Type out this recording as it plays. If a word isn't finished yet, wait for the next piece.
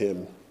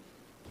him.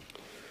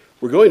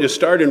 We're going to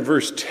start in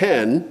verse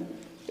 10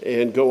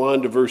 and go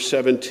on to verse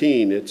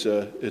 17. It's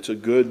a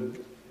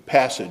good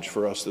passage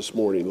for us this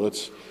morning.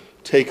 Let's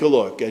take a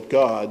look at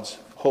God's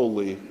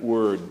holy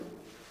word.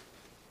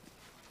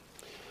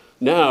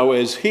 Now,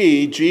 as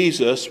he,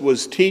 Jesus,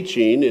 was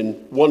teaching in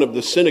one of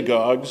the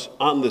synagogues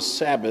on the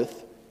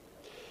Sabbath,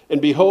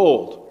 and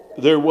behold,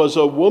 there was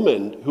a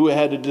woman who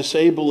had a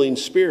disabling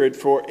spirit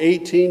for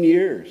 18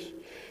 years.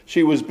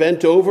 She was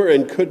bent over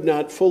and could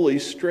not fully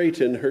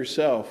straighten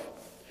herself.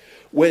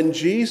 When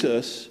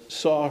Jesus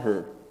saw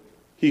her,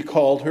 he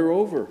called her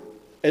over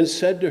and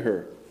said to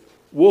her,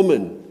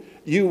 "Woman,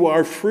 you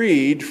are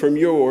freed from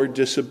your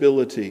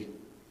disability."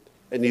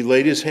 And he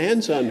laid his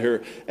hands on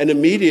her, and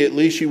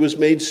immediately she was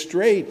made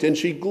straight, and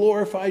she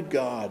glorified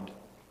God.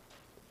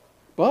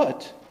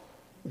 But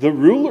the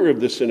ruler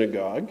of the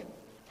synagogue,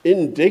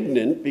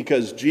 indignant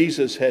because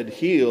Jesus had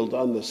healed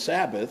on the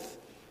Sabbath,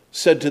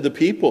 said to the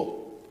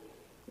people,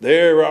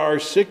 "There are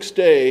 6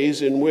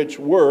 days in which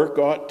work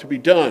ought to be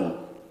done.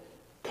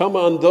 Come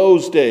on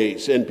those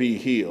days and be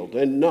healed,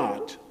 and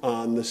not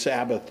on the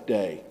Sabbath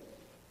day."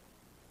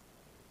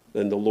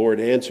 Then the Lord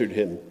answered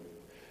him,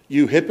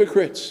 "You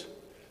hypocrites!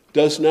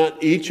 Does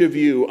not each of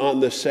you on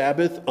the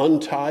Sabbath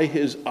untie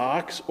his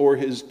ox or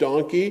his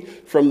donkey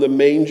from the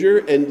manger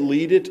and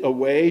lead it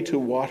away to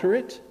water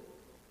it?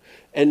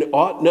 And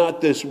ought not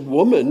this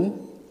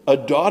woman, a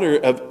daughter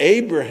of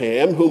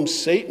Abraham, whom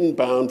Satan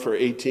bound for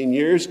 18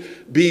 years,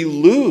 be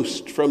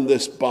loosed from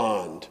this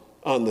bond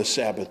on the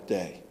Sabbath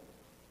day?"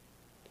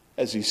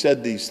 As he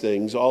said these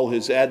things, all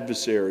his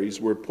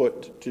adversaries were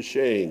put to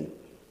shame,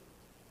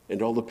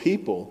 and all the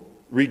people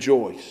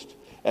rejoiced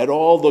at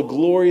all the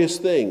glorious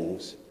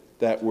things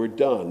that were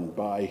done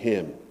by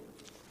him.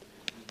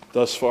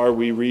 Thus far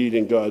we read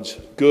in God's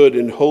good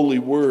and holy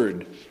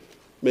word.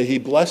 May he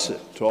bless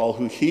it to all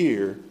who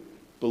hear,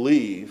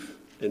 believe,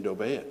 and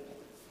obey it.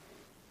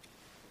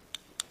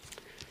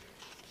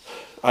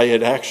 I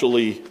had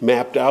actually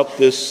mapped out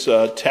this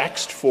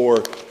text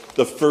for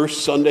the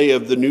first Sunday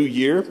of the new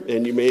year,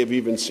 and you may have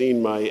even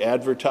seen my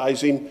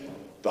advertising.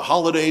 The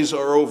holidays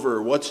are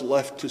over. What's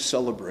left to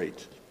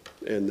celebrate?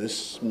 And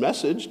this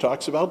message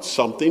talks about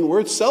something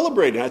worth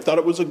celebrating. I thought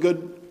it was a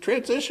good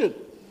transition.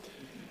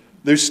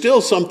 There's still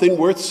something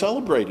worth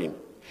celebrating.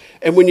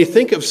 And when you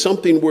think of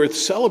something worth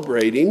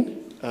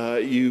celebrating,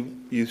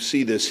 you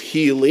see this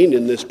healing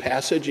in this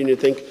passage, and you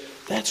think,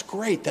 that's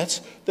great.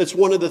 That's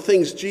one of the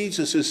things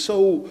Jesus is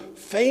so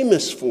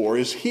famous for,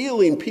 is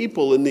healing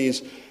people in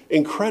these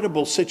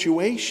incredible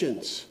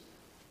situations.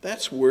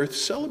 That's worth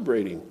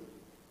celebrating.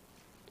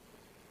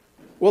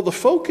 Well, the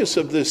focus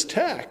of this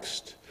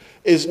text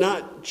is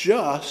not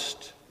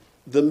just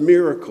the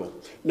miracle,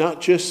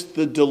 not just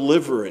the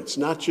deliverance,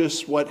 not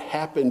just what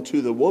happened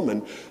to the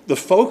woman. The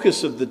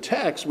focus of the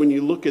text, when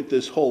you look at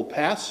this whole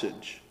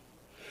passage,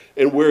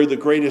 and where the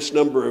greatest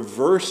number of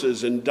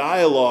verses and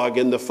dialogue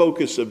and the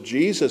focus of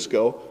Jesus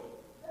go,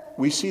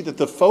 we see that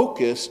the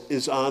focus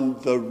is on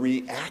the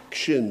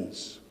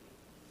reactions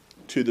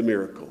to the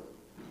miracle.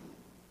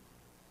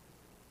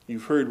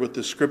 You've heard what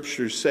the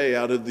scriptures say,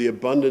 out of the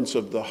abundance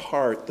of the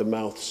heart, the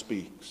mouth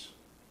speaks.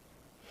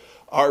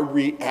 Our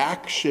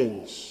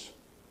reactions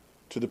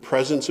to the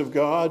presence of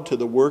God, to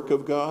the work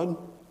of God,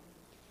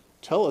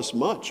 tell us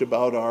much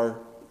about our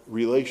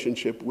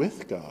relationship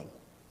with God.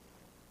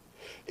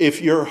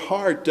 If your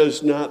heart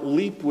does not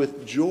leap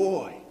with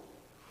joy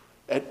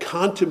at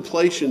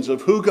contemplations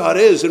of who God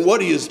is and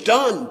what he has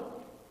done,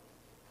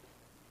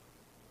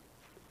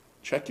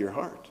 check your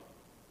heart.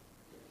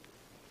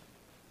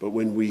 But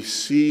when we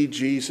see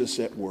Jesus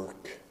at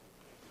work,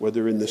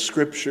 whether in the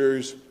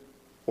scriptures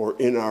or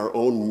in our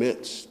own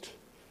midst,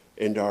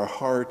 and our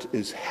heart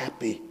is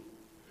happy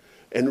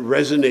and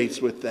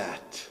resonates with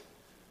that,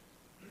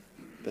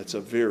 that's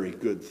a very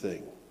good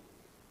thing.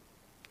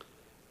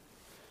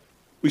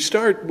 We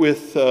start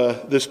with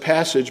this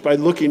passage by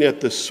looking at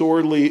the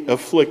sorely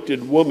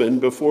afflicted woman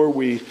before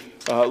we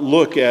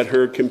look at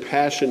her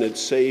compassionate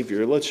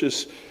Savior. Let's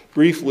just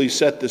briefly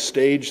set the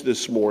stage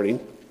this morning.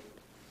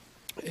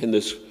 And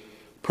this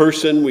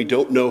person, we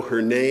don't know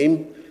her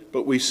name,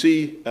 but we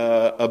see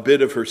a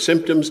bit of her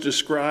symptoms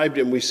described,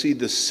 and we see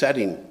the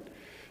setting.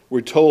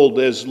 We're told,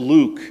 as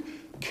Luke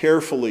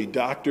carefully,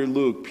 Dr.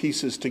 Luke,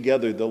 pieces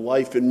together the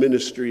life and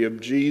ministry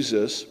of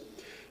Jesus,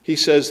 he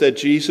says that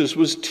Jesus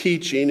was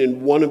teaching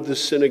in one of the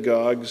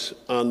synagogues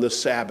on the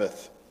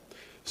Sabbath.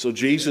 So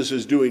Jesus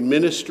is doing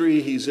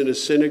ministry. He's in a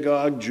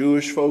synagogue.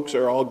 Jewish folks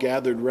are all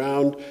gathered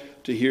round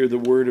to hear the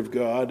word of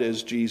God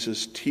as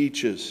Jesus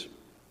teaches.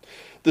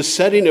 The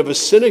setting of a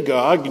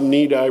synagogue,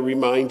 need I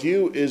remind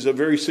you, is a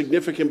very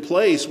significant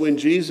place when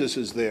Jesus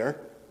is there.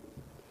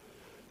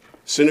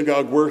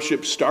 Synagogue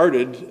worship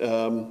started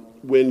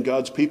when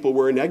God's people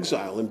were in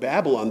exile in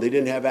Babylon. They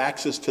didn't have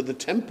access to the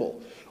temple.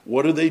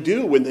 What do they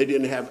do when they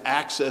didn't have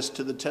access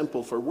to the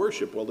temple for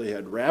worship? Well, they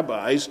had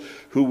rabbis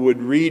who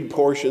would read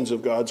portions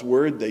of God's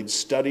word. They'd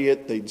study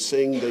it. They'd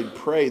sing. They'd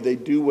pray.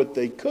 They'd do what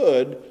they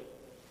could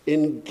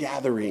in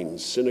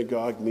gatherings.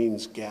 Synagogue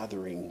means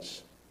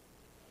gatherings.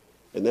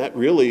 And that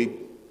really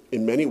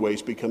in many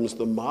ways becomes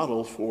the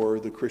model for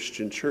the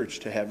Christian church,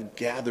 to have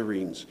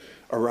gatherings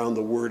around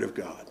the Word of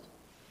God.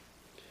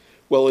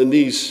 Well, in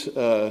these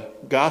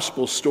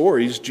gospel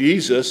stories,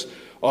 Jesus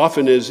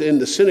often is in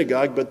the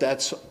synagogue, but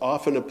that's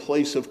often a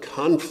place of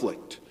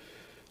conflict.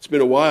 It's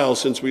been a while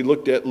since we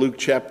looked at Luke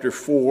chapter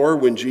 4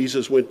 when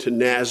Jesus went to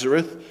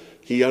Nazareth.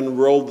 He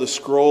unrolled the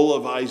scroll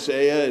of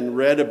Isaiah and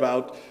read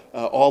about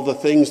all the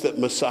things that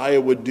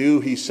Messiah would do.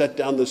 He set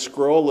down the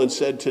scroll and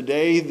said,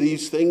 "Today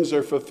these things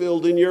are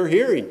fulfilled in your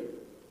hearing."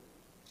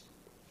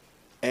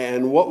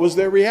 And what was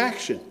their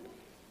reaction?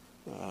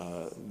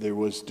 There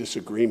was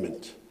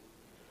disagreement.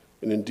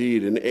 And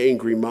indeed, an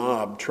angry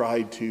mob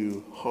tried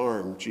to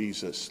harm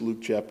Jesus, Luke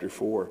chapter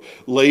 4.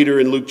 Later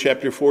in Luke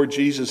chapter 4,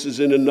 Jesus is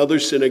in another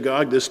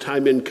synagogue, this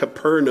time in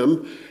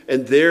Capernaum,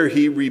 and there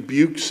he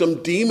rebuked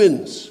some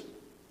demons.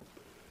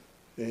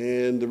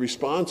 And the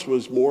response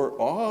was more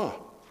awe.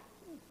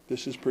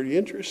 This is pretty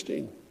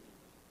interesting.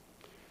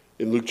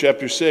 In Luke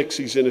chapter 6,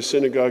 he's in a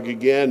synagogue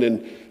again,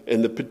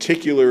 and the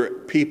particular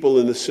people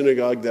in the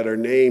synagogue that are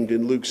named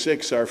in Luke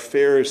 6 are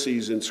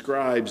Pharisees and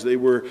scribes. They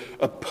were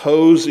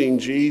opposing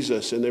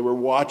Jesus, and they were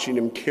watching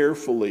him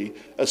carefully,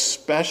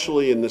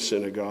 especially in the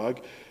synagogue.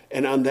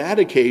 And on that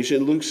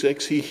occasion, Luke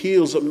 6, he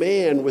heals a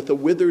man with a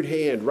withered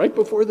hand right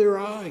before their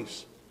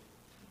eyes.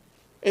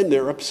 And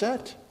they're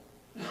upset.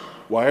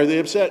 Why are they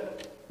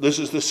upset? This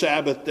is the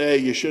Sabbath day.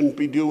 You shouldn't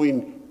be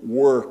doing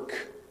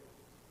work.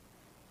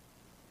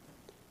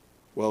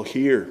 Well,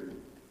 here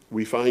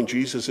we find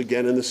Jesus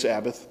again in the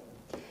Sabbath.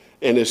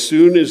 And as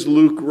soon as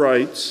Luke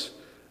writes,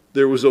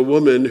 there was a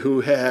woman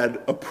who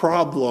had a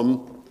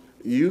problem.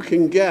 You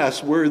can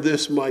guess where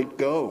this might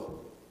go.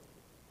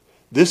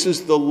 This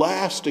is the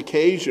last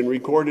occasion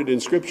recorded in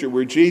Scripture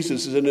where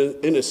Jesus is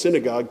in a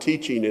synagogue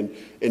teaching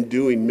and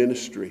doing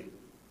ministry.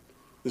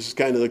 This is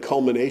kind of the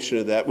culmination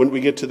of that. When we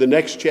get to the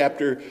next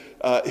chapter,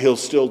 he'll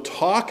still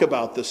talk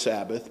about the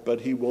Sabbath,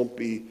 but he won't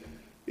be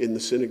in the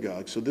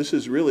synagogue. So this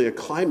is really a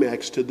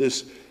climax to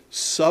this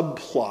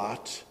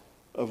subplot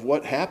of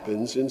what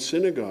happens in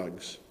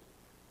synagogues.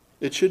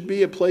 It should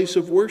be a place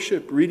of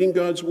worship, reading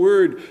God's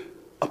word,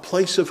 a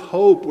place of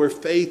hope where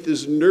faith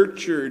is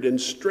nurtured and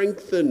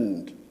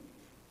strengthened.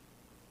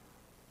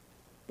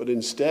 But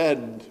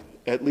instead,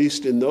 at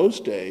least in those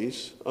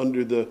days,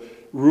 under the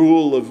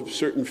rule of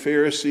certain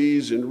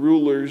Pharisees and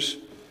rulers,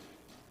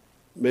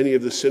 many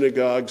of the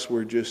synagogues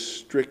were just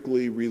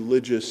strictly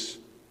religious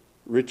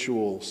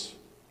rituals.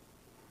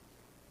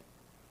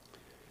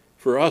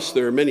 For us,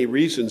 there are many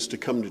reasons to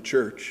come to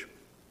church.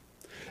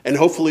 And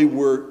hopefully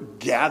we're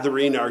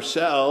gathering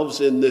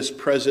ourselves in this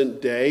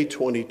present day,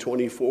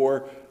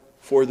 2024,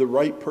 for the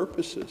right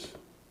purposes.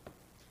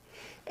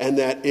 And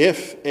that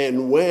if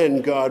and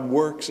when God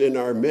works in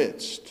our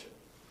midst,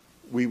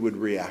 we would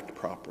react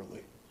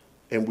properly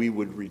and we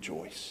would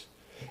rejoice.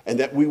 And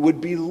that we would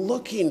be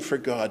looking for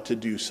God to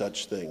do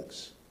such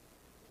things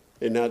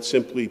and not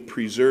simply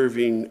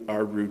preserving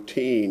our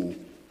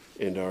routine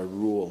and our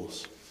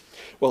rules.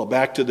 Well,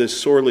 back to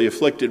this sorely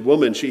afflicted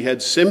woman. She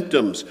had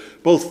symptoms,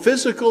 both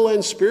physical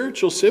and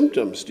spiritual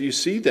symptoms. Do you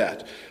see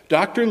that?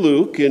 Dr.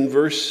 Luke in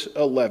verse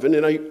 11,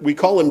 and we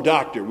call him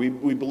doctor. We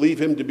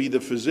believe him to be the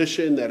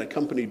physician that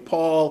accompanied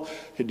Paul.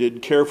 He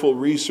did careful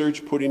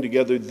research putting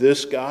together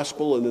this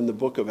gospel and then the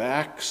book of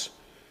Acts.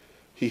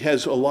 He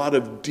has a lot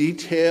of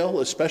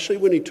detail, especially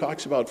when he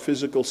talks about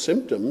physical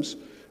symptoms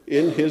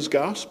in his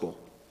gospel.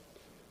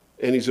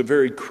 And he's a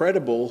very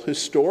credible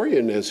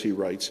historian, as he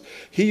writes.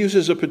 He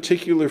uses a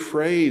particular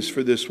phrase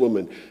for this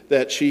woman,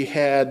 that she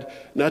had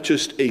not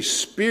just a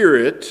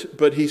spirit,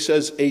 but he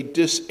says a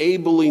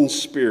disabling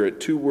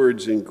spirit, 2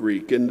 words in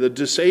Greek. And the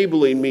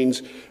disabling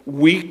means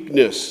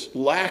weakness,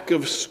 lack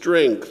of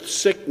strength,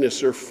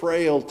 sickness, or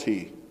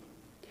frailty.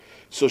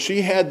 So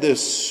she had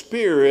this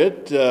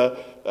spirit,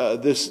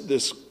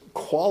 this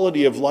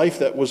quality of life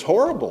that was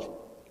horrible.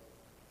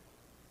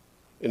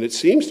 And it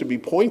seems to be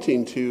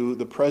pointing to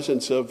the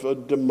presence of a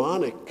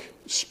demonic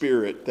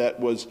spirit that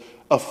was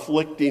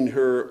afflicting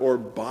her or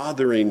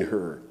bothering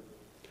her.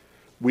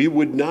 We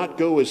would not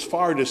go as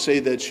far to say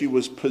that she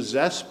was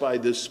possessed by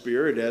this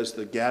spirit as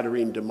the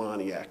Gadarene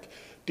demoniac.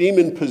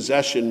 Demon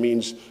possession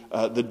means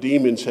the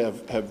demons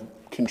have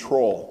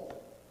control.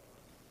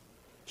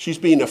 She's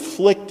being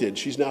afflicted.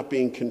 She's not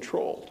being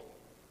controlled.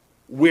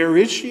 Where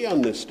is she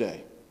on this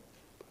day?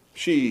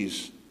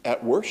 She's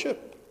at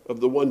worship of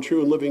the one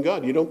true and living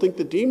God. You don't think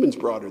the demons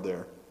brought her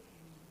there.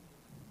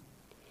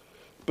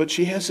 But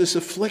she has this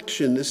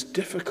affliction, this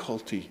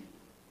difficulty.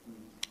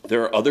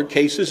 There are other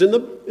cases in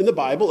the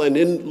Bible and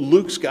in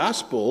Luke's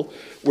gospel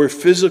where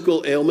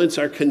physical ailments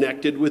are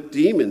connected with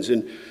demons.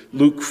 In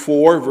Luke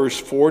 4, verse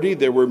 40,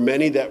 there were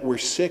many that were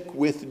sick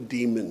with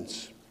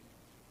demons.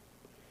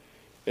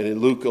 And in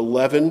Luke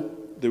 11,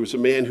 there was a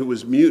man who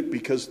was mute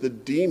because the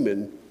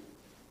demon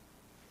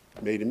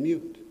made him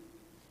mute.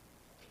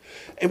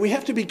 And we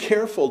have to be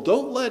careful.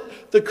 Don't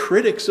let the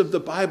critics of the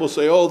Bible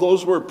say, oh,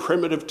 those were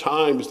primitive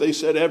times. They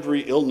said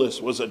every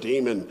illness was a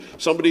demon.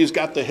 Somebody's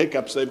got the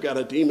hiccups, they've got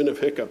a demon of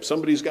hiccups.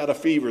 Somebody's got a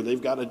fever,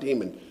 they've got a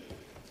demon.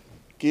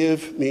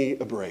 Give me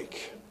a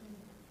break.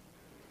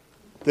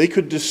 They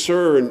could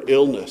discern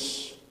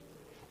illness.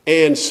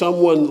 And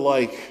someone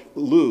like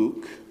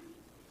Luke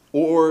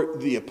or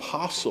the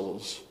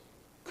apostles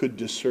could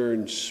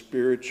discern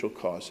spiritual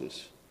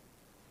causes.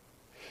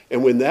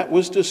 And when that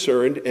was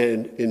discerned,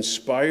 and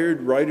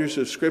inspired writers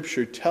of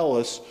Scripture tell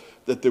us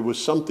that there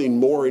was something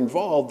more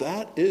involved,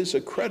 that is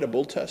a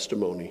credible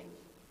testimony.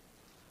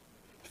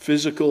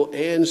 Physical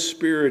and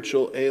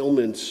spiritual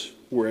ailments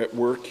were at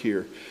work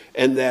here.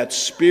 And that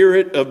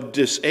spirit of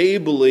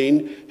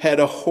disabling had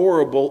a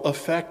horrible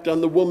effect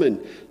on the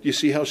woman. You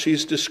see how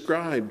she's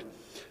described?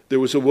 There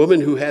was a woman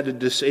who had a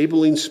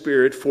disabling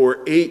spirit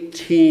for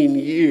 18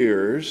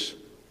 years.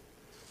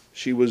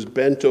 She was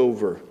bent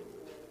over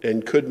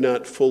and could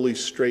not fully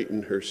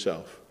straighten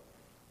herself.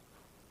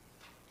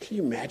 Can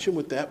you imagine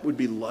what that would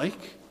be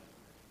like?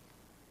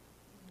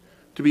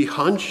 To be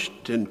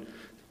hunched and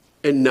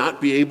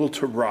not be able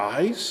to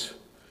rise?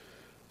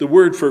 The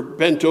word for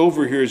bent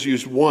over here is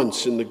used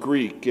once in the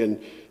Greek,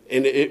 and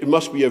it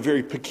must be a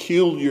very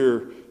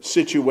peculiar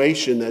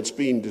situation that's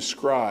being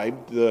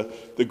described.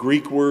 The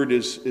Greek word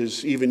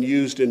is even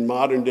used in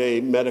modern day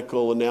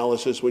medical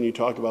analysis when you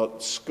talk about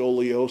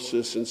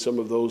scoliosis and some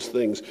of those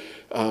things.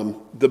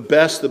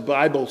 The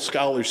Bible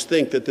scholars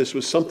think that this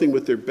was something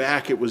with their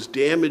back. It was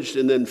damaged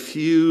and then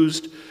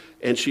fused,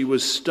 and she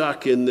was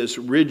stuck in this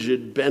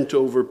rigid, bent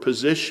over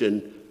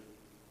position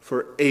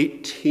for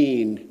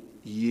 18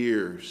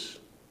 years.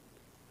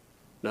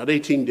 Not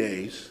 18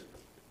 days,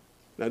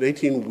 not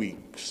 18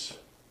 weeks,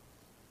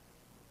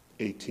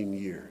 18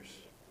 years.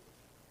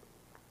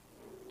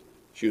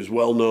 She was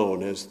well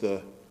known as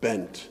the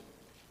bent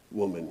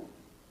woman.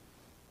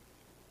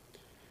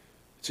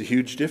 It's a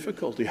huge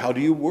difficulty. How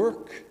do you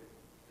work?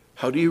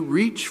 How do you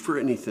reach for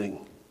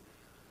anything?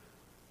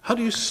 How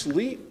do you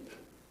sleep?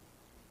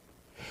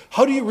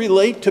 How do you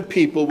relate to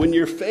people when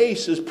your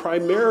face is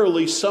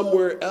primarily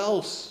somewhere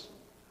else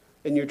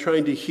and you're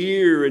trying to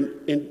hear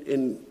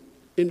and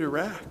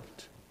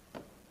interact?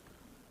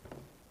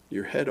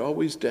 Your head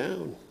always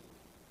down.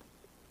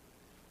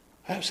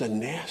 That's a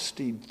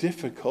nasty,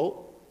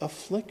 difficult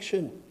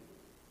affliction.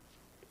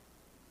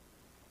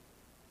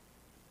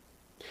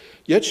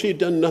 Yet she had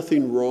done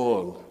nothing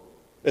wrong,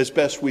 as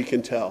best we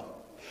can tell.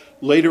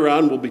 Later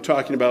on, we'll be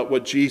talking about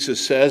what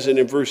Jesus says, and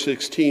in verse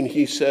 16,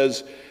 he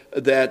says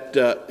that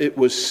it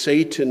was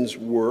Satan's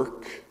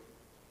work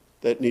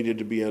that needed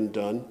to be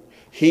undone.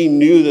 He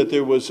knew that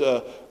there was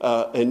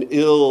an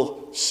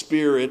ill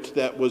spirit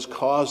that was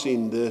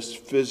causing this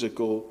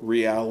physical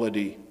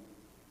reality.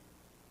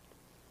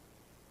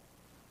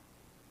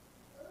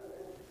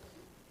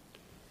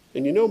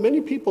 And you know, many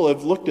people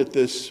have looked at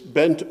this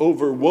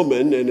bent-over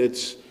woman and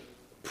its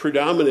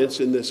predominance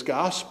in this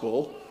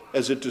gospel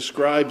as it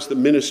describes the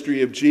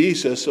ministry of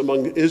Jesus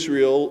among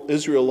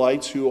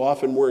Israelites who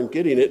often weren't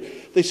getting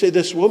it. They say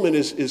this woman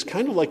is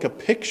kind of like a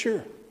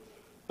picture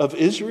of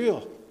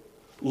Israel,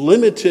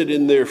 limited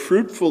in their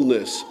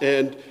fruitfulness,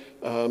 and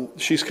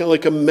she's kind of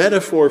like a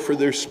metaphor for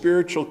their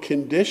spiritual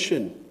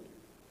condition,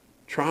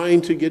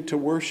 trying to get to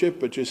worship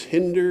but just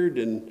hindered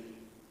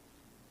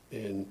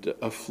and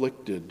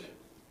afflicted.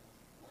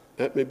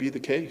 That may be the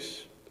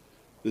case.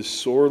 This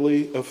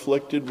sorely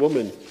afflicted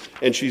woman.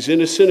 And she's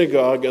in a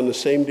synagogue on the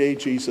same day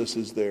Jesus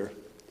is there.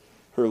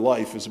 Her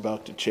life is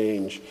about to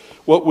change.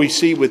 What we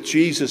see with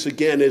Jesus,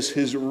 again, is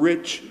his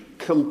rich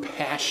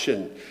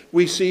compassion.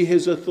 We see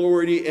his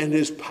authority and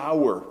his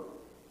power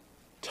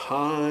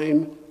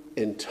time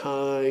and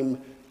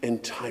time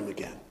and time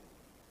again.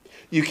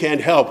 You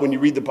can't help when you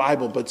read the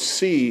Bible but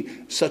see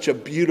such a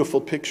beautiful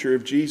picture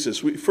of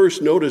Jesus. We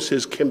first notice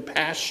his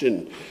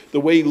compassion, the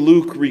way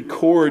Luke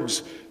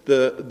records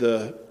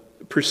the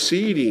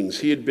proceedings.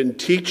 He had been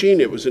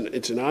teaching.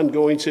 It's an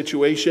ongoing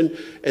situation.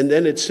 And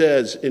then it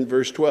says in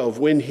verse 12,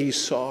 when he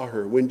saw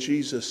her, when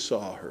Jesus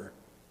saw her.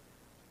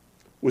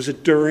 Was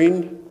it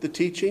during the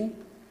teaching?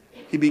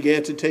 He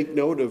began to take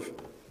note of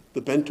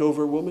the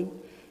bent-over woman.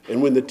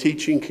 And when the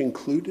teaching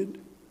concluded,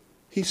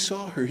 he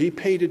saw her. He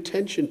paid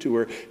attention to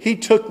her. He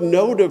took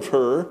note of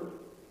her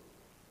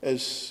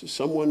as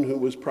someone who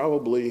was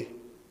probably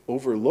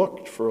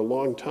overlooked for a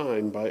long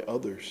time by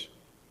others.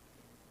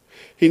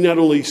 He not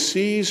only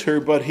sees her,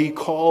 but he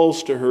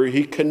calls to her.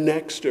 He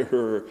connects to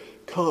her.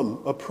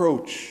 Come,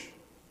 approach,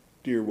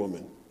 dear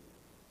woman.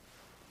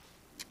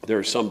 There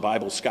are some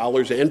Bible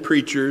scholars and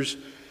preachers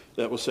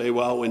that will say,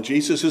 well, when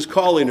Jesus is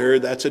calling her,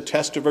 that's a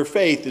test of her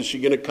faith. Is she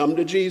going to come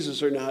to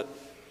Jesus or not?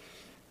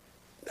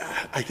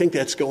 I think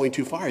that's going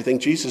too far. I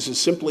think Jesus is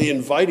simply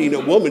inviting a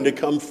woman to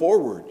come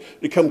forward,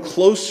 to come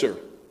closer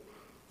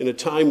in a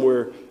time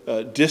where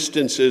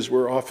distances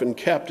were often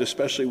kept,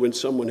 especially when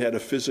someone had a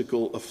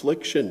physical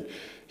affliction.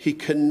 He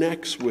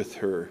connects with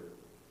her.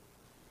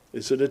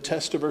 Is it a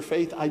test of her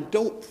faith? I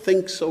don't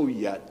think so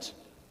yet.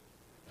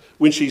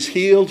 When she's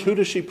healed, who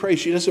does she praise?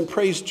 She doesn't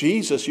praise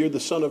Jesus, you're the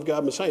Son of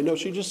God, Messiah. No,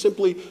 she just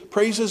simply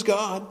praises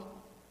God.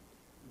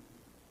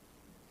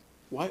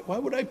 Why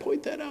would I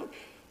point that out?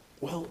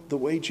 Well, the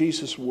way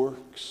Jesus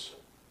works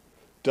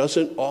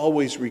doesn't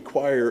always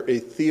require a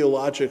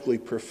theologically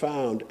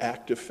profound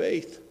act of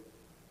faith.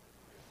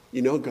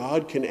 You know,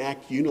 God can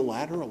act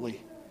unilaterally.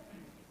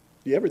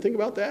 Do you ever think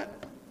about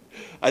that?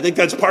 I think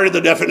that's part of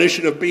the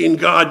definition of being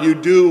God. You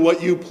do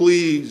what you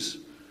please.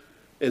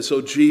 And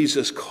so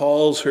Jesus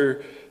calls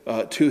her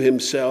to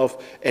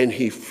himself, and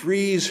he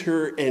frees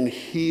her and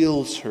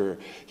heals her.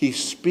 He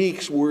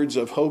speaks words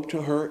of hope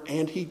to her,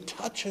 and he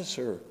touches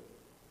her.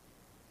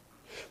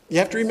 You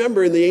have to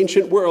remember, in the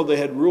ancient world, they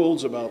had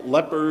rules about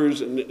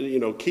lepers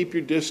and, keep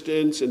your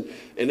distance, and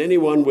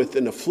anyone with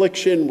an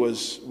affliction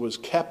was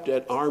kept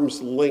at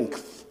arm's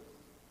length,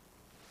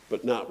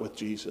 but not with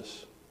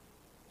Jesus.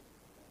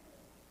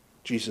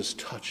 Jesus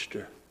touched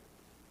her.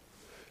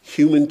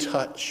 Human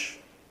touch.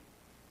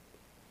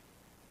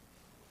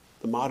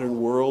 The modern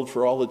world,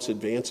 for all its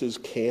advances,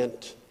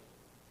 can't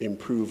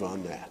improve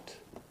on that.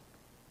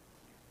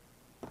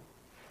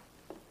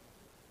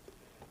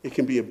 It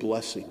can be a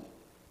blessing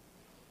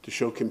to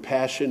show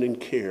compassion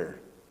and care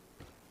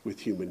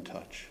with human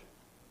touch.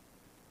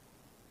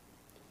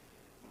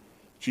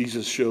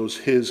 Jesus shows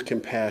his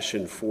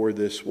compassion for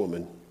this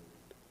woman.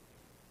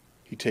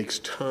 He takes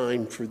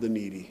time for the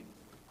needy.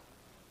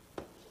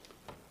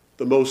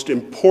 The most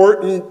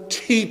important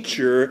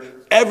teacher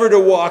ever to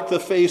walk the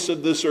face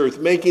of this earth,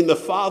 making the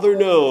Father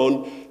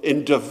known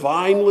in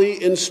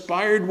divinely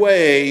inspired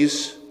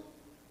ways,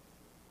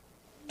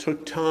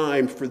 took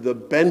time for the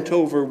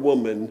bent-over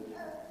woman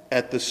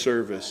at the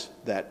service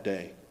that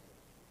day.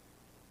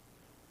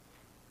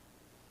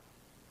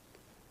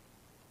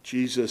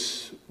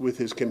 Jesus, with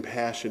his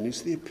compassion,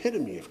 he's the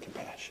epitome of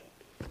compassion,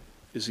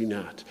 is he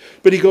not?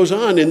 But he goes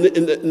on, in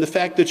the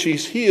fact that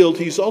she's healed,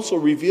 he's also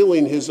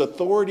revealing his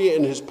authority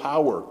and his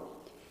power.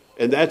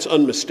 And that's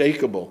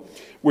unmistakable.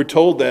 We're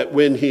told that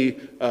when he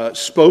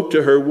spoke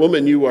to her,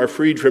 "Woman, you are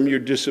freed from your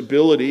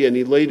disability," and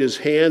he laid his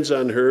hands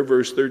on her,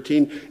 verse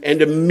 13,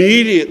 and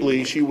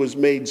immediately she was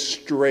made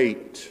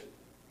straight.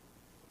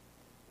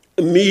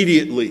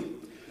 Immediately.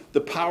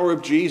 The power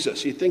of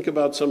Jesus. You think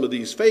about some of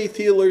these faith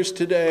healers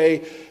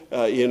today,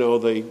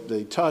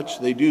 they touch,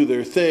 they do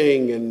their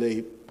thing,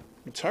 and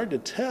it's hard to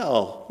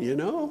tell,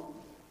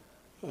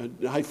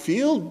 I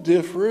feel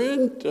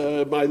different.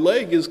 My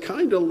leg is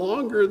kind of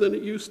longer than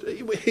it used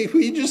to.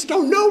 We just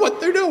don't know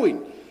what they're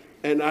doing.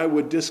 And I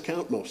would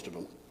discount most of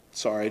them.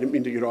 Sorry, I didn't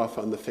mean to get off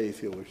on the faith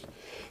healers.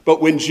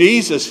 But when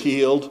Jesus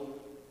healed,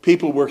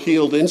 people were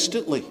healed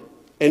instantly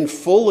and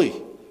fully.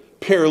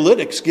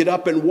 Paralytics get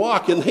up and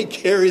walk, and they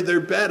carry their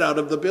bed out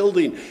of the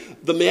building.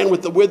 The man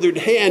with the withered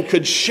hand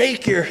could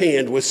shake your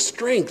hand with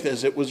strength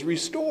as it was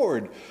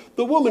restored.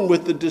 The woman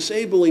with the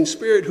disabling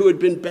spirit who had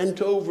been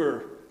bent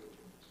over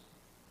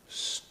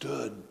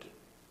stood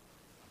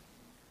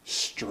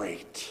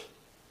straight.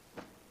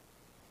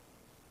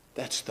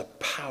 That's the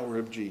power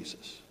of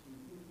Jesus.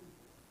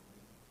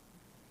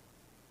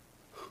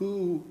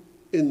 Who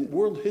in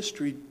world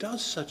history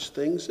does such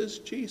things as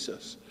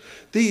Jesus?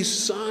 These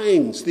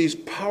signs, these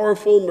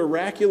powerful,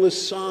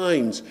 miraculous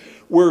signs,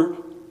 were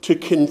to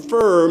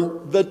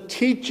confirm the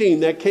teaching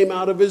that came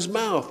out of his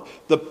mouth.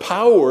 The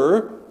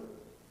power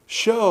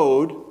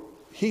showed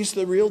he's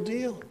the real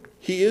deal.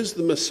 He is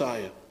the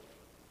Messiah.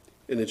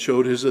 And it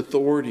showed his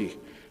authority.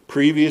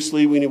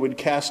 Previously, when he would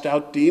cast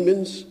out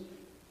demons,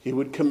 he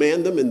would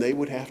command them and they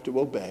would have to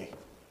obey.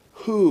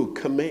 Who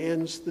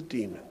commands the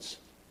demons?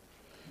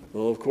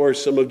 Well, of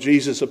course, some of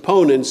Jesus'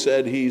 opponents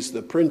said he's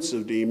the prince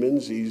of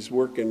demons. He's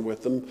working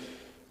with them.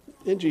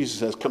 And Jesus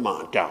says, come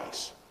on,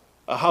 guys.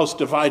 A house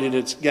divided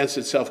against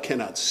itself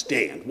cannot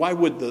stand. Why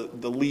would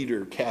the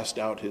leader cast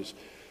out his...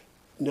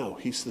 No,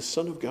 he's the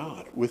Son of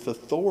God with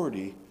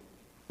authority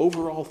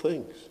over all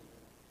things.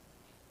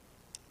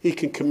 He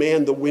can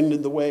command the wind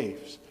and the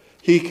waves.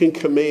 He can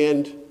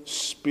command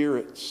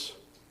spirits.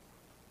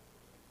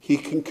 He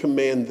can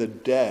command the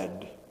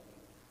dead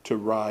to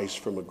rise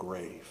from a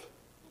grave.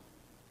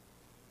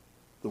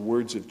 The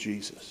words of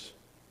Jesus.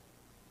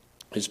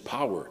 His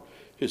power,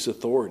 his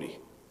authority.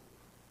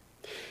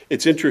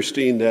 It's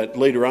interesting that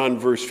later on,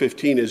 verse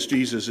 15, as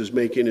Jesus is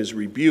making his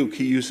rebuke,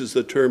 he uses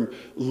the term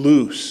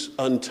loose,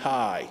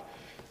 untie.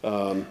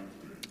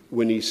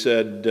 When he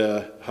said,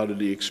 how did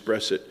he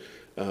express it?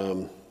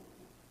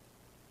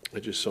 I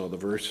just saw the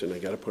verse and I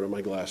got to put on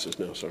my glasses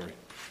now, sorry.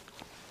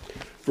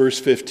 Verse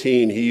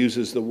 15, he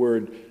uses the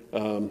word,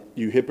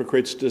 you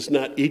hypocrites, does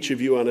not each of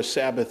you on a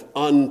Sabbath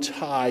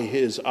untie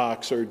his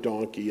ox or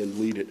donkey and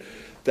lead it?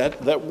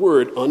 That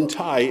word,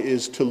 untie,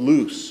 is to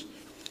loose.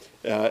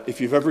 If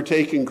you've ever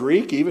taken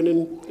Greek, even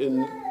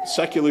in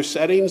secular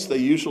settings, they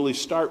usually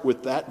start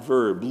with that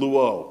verb,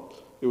 luo.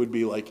 It would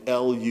be like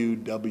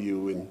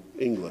L-U-W in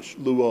English,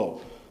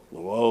 luo.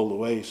 Luo,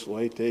 lues,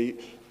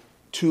 luete.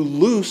 To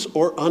loose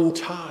or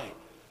untie.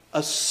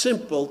 A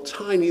simple,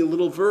 tiny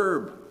little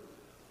verb.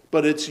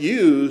 But it's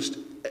used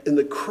in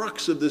the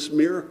crux of this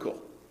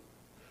miracle.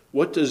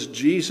 What does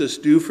Jesus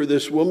do for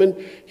this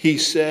woman? He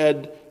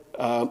said,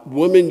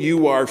 woman,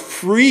 you are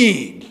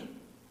freed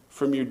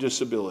from your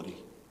disability.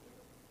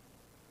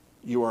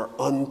 You are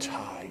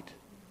untied.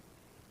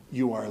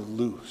 You are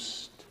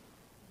loosed.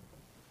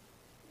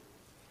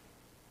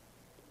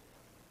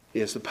 He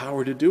has the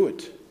power to do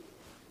it.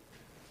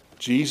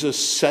 Jesus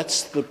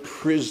sets the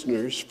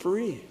prisoners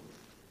free.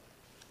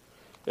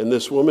 And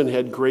this woman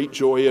had great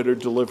joy at her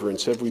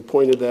deliverance. Have we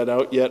pointed that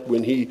out yet?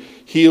 When he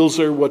heals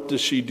her, what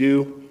does she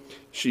do?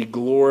 She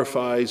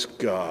glorifies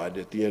God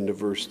at the end of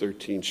verse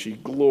 13. She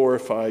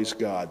glorifies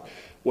God.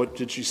 What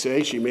did she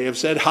say? She may have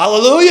said,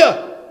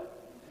 "Hallelujah!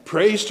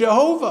 Praise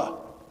Jehovah."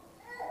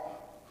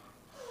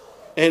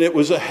 And it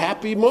was a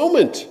happy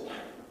moment,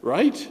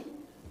 right?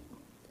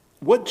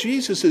 What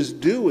Jesus is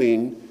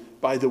doing,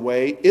 by the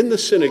way, in the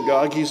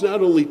synagogue, he's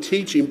not only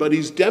teaching, but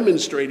he's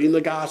demonstrating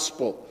the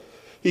gospel.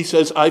 He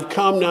says, "I've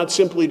come not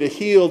simply to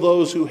heal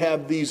those who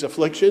have these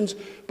afflictions,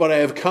 but I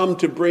have come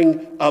to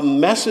bring a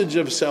message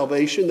of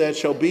salvation that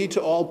shall be to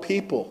all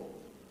people.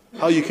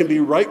 How you can be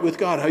right with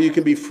God, how you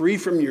can be free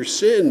from your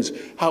sins,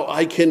 how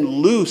I can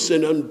loose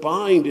and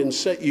unbind and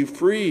set you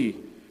free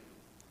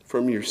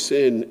from your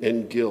sin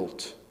and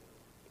guilt."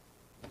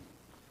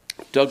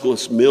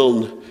 Douglas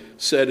Milne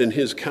said in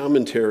his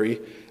commentary,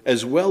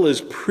 as well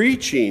as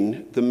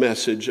preaching the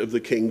message of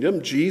the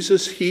kingdom,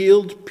 Jesus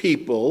healed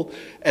people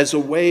as a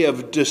way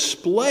of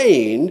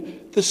displaying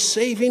the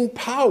saving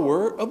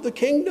power of the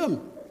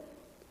kingdom.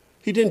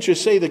 He didn't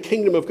just say the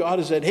kingdom of God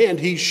is at hand.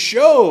 He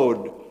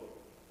showed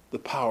the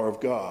power of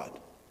God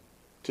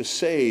to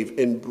save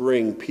and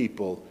bring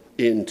people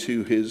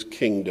into his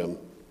kingdom.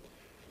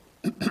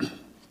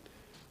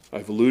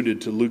 I've alluded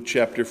to Luke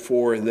chapter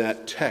 4 in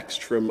that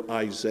text from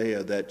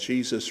Isaiah that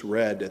Jesus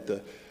read at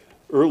the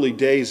early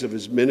days of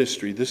his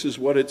ministry. This is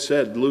what it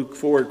said, Luke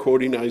 4,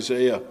 quoting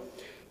Isaiah.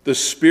 "The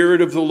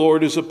Spirit of the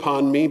Lord is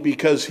upon me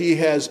because he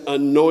has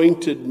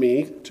anointed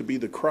me," to be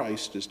the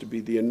Christ is to be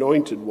the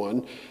anointed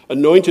one,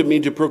 "anointed me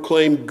to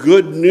proclaim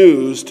good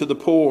news to the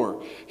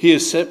poor. He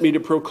has sent me to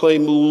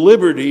proclaim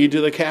liberty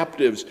to the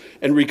captives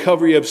and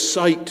recovery of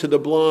sight to the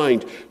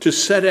blind, to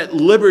set at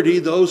liberty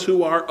those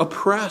who are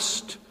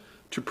oppressed,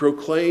 to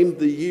proclaim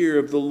the year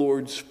of the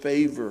Lord's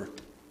favor."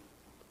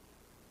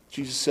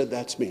 Jesus said,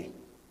 "That's me.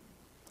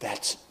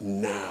 That's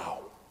now.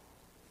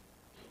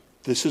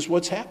 This is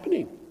what's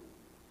happening."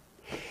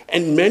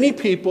 And many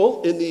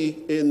people in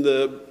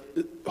the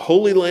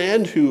Holy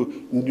Land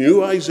who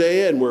knew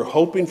Isaiah and were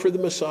hoping for the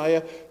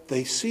Messiah,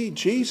 they see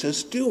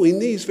Jesus doing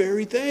these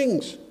very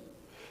things.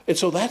 And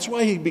so that's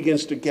why he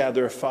begins to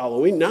gather a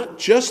following, not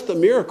just the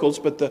miracles,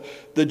 but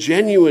the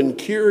genuine,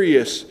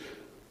 curious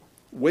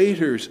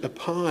waiters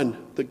upon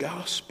the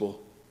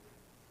gospel.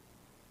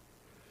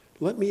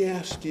 Let me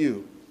ask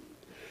you,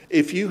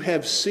 if you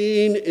have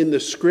seen in the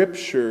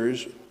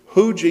scriptures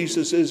who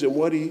Jesus is and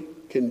what he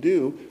can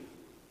do,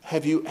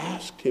 have you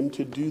asked him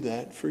to do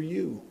that for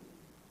you?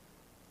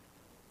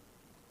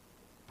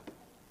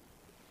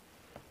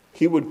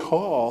 He would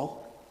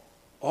call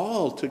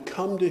all to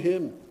come to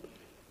him.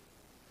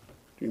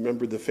 Do you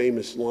remember the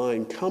famous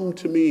line, "Come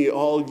to me,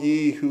 all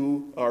ye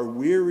who are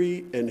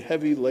weary and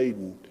heavy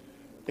laden,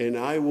 and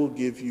I will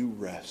give you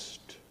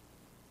rest.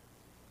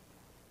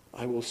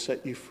 I will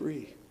set you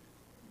free.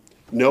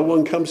 No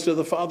one comes to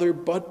the Father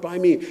but by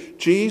me."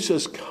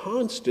 Jesus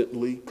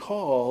constantly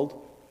called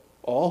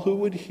all who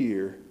would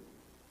hear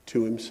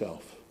to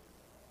himself.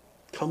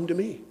 Come to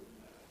me.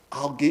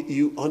 I'll get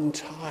you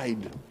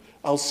untied.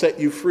 I'll set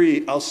you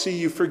free. I'll see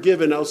you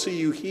forgiven. I'll see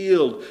you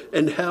healed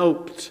and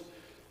helped.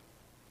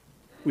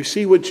 We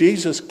see what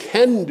Jesus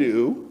can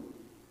do,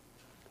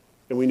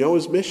 and we know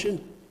his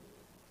mission.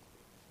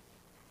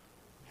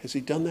 Has he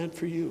done that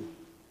for you?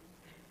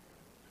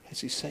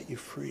 Has he set you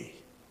free?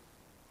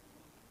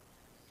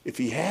 If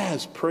he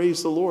has,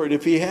 praise the Lord.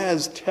 If he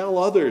has, tell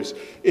others.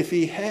 If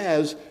he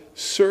has,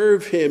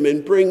 serve him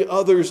and bring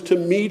others to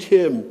meet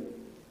him.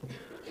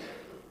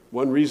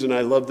 One reason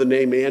I love the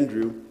name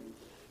Andrew.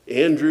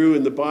 Andrew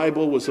in the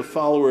Bible was a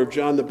follower of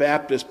John the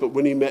Baptist, but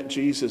when he met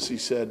Jesus, he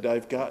said,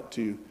 "I've got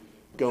to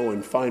go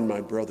and find my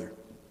brother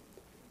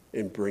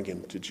and bring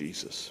him to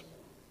Jesus."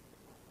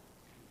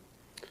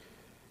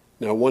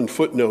 Now, one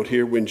footnote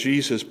here, when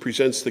Jesus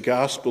presents the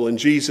gospel and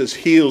Jesus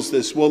heals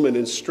this woman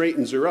and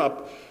straightens her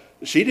up,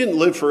 she didn't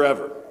live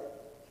forever.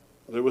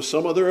 There was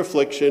some other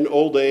affliction,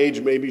 old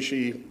age. Maybe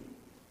she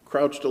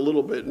crouched a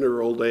little bit in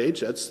her old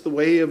age. That's the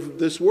way of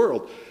this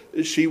world.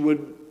 She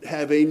would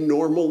have a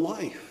normal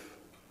life.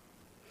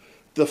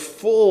 The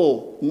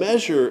full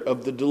measure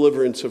of the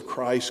deliverance of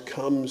Christ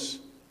comes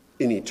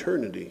in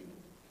eternity.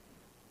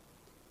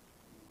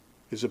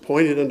 It is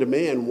appointed unto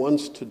man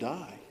once to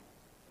die.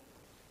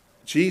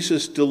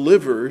 Jesus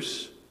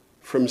delivers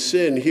from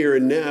sin here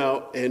and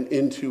now and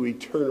into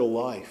eternal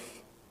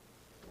life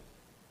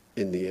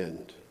in the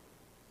end.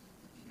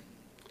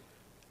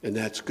 And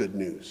that's good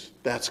news.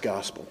 That's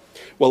gospel.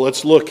 Well,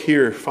 let's look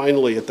here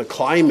finally at the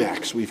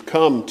climax. We've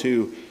come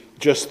to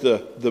just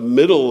the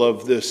middle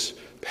of this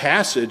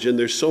passage, and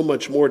there's so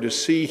much more to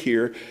see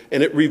here.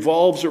 And it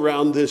revolves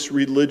around this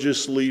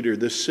religious leader,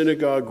 this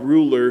synagogue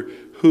ruler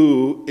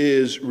who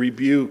is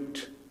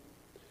rebuked.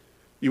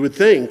 You would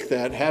think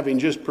that having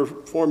just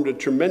performed a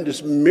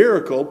tremendous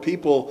miracle,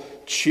 people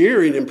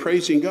cheering and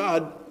praising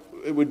God,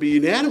 it would be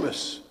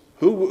unanimous.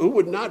 Who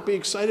would not be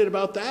excited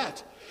about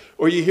that?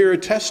 Or you hear a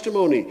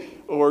testimony,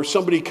 or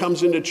somebody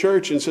comes into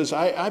church and says,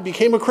 I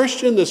became a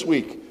Christian this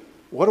week.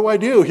 What do I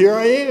do? Here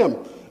I am.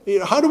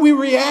 How do we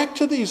react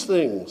to these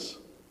things?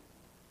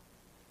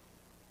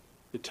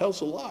 It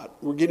tells a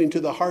lot. We're getting to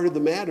the heart of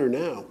the matter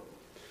now.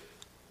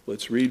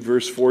 Let's read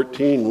verse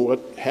 14. What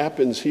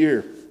happens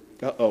here?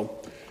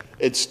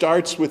 It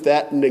starts with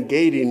that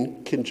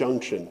negating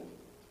conjunction.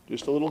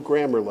 Just a little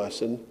grammar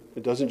lesson.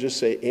 It doesn't just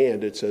say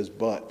and, it says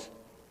but.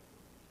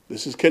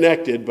 This is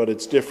connected, but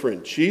it's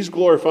different. She's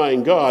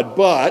glorifying God,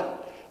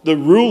 but the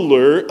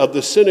ruler of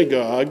the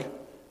synagogue,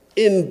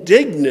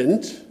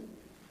 indignant,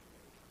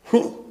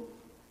 you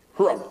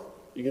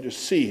can just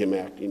see him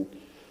acting.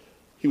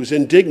 He was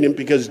indignant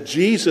because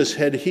Jesus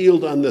had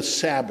healed on the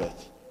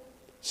Sabbath,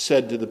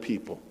 said to the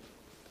people.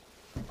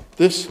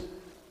 This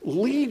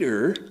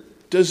leader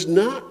does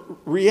not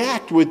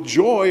react with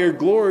joy or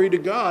glory to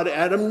God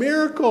at a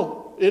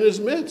miracle in his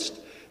midst.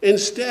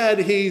 Instead,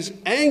 he's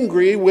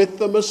angry with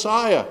the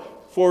Messiah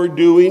for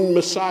doing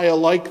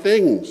Messiah-like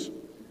things.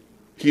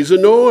 He's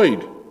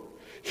annoyed.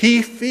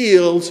 He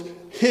feels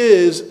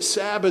his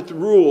Sabbath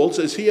rules,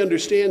 as he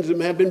understands them,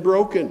 have been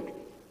broken.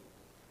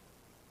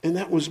 And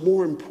that was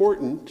more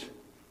important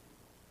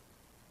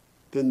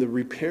than the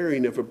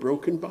repairing of a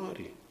broken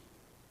body.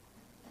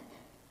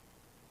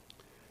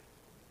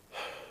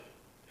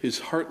 His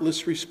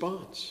heartless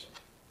response.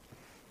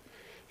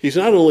 He's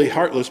not only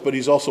heartless, but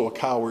he's also a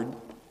coward.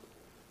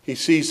 He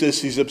sees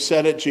this, he's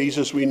upset at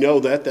Jesus, we know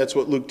that, that's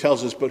what Luke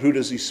tells us, but who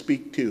does he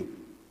speak to?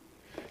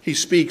 He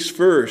speaks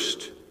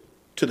first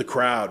to the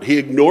crowd. He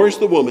ignores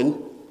the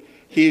woman,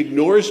 he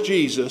ignores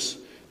Jesus,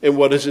 and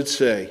what does it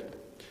say?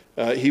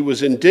 He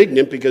was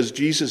indignant because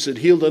Jesus had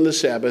healed on the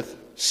Sabbath,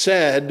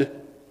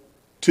 said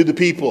to the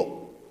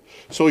people.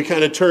 So he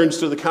kind of turns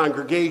to the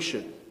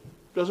congregation.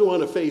 Doesn't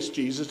want to face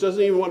Jesus,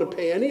 doesn't even want to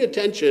pay any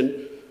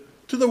attention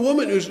to the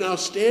woman who's now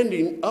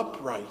standing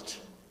upright.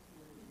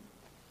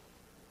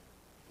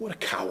 What a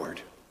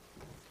coward.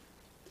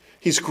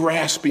 He's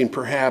grasping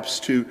perhaps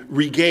to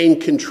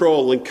regain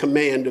control and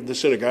command of the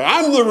synagogue.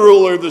 I'm the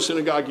ruler of the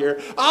synagogue here.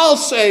 I'll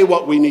say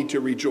what we need to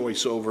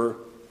rejoice over.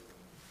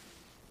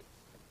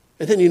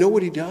 And then you know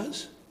what he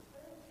does?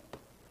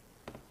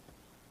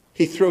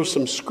 He throws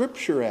some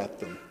scripture at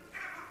them.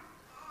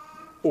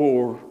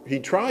 Or he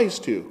tries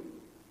to.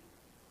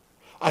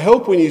 I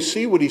hope when you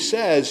see what he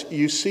says,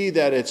 you see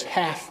that it's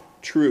half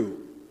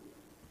true.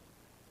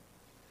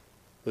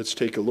 Let's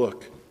take a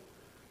look.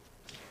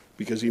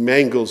 Because he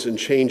mangles and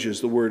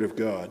changes the word of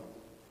God.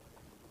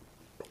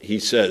 He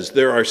says,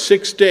 there are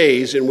 6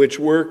 days in which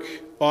work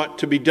ought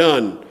to be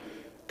done.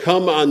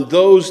 Come on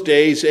those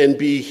days and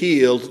be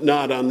healed,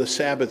 not on the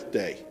Sabbath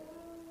day.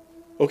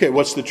 Okay,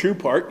 what's the true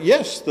part?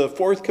 Yes, the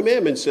 4th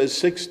commandment says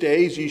 6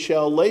 days you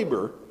shall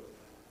labor,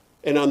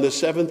 and on the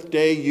 7th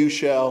day you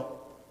shall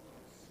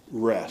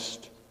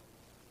rest.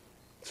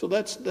 So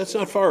that's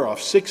not far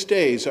off. 6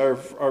 days are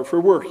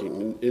for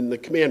working in the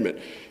commandment.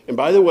 And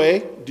by the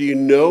way, do you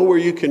know where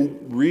you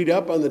can read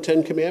up on the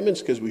 10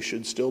 Commandments? Because we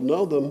should still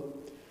know them.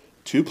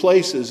 2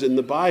 places in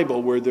the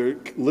Bible where they're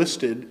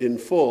listed in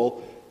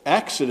full.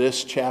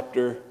 Exodus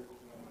chapter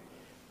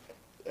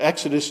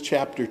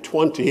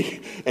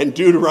 20 and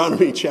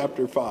Deuteronomy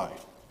chapter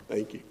 5.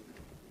 Thank you.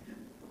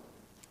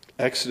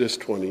 Exodus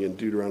 20 and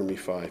Deuteronomy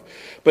 5.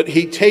 But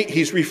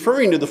he's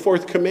referring to the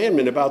 4th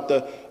commandment about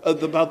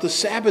the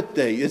Sabbath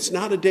day. It's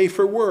not a day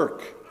for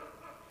work.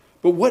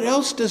 But what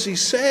else does he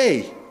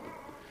say?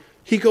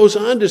 He goes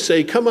on to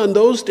say, come on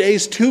those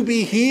days to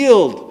be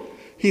healed.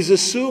 He's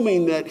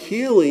assuming that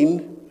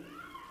healing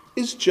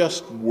is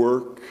just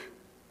work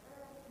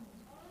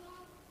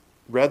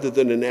rather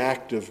than an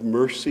act of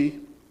mercy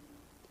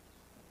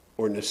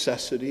or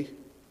necessity.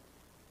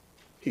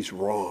 He's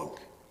wrong.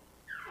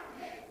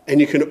 And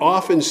you can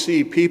often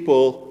see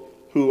people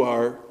who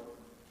are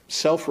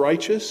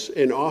self-righteous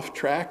and off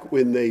track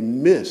when they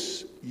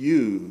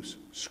misuse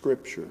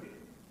Scripture.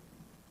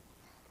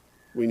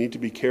 We need to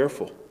be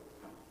careful.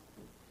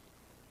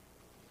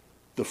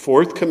 The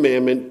 4th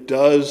commandment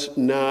does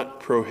not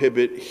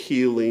prohibit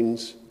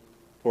healings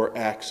or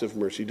acts of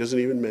mercy. He doesn't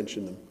even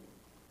mention them.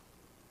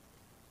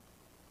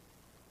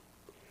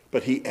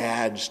 But he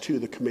adds to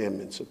the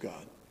commandments of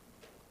God.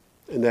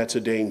 And that's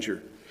a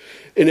danger.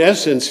 In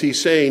essence,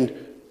 he's saying,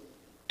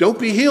 don't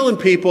be healing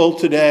people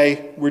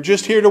today. We're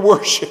just here to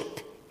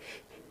worship.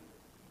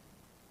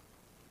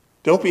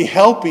 Don't be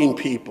helping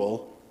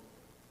people.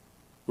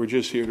 We're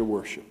just here to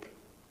worship.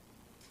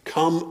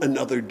 Come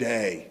another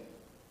day.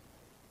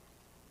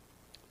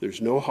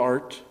 There's no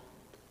heart.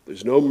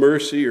 There's no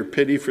mercy or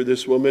pity for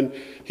this woman.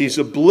 He's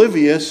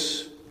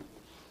oblivious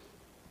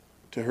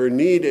to her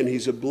need, and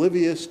he's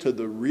oblivious to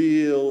the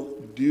real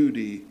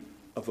duty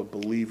of a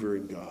believer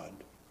in God.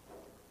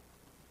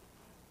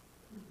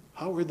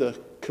 How are the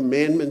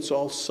commandments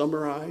all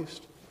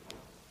summarized?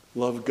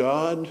 Love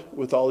God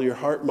with all your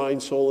heart,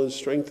 mind, soul, and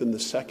strength. And the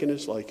second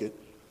is like it.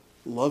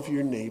 Love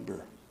your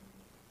neighbor.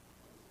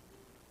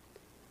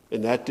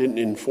 And that didn't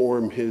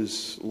inform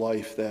his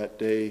life that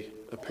day,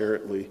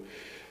 apparently.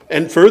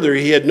 And further,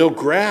 he had no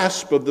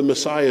grasp of the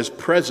Messiah's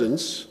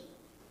presence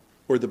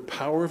or the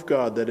power of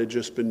God that had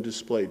just been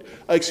displayed.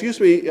 Excuse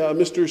me,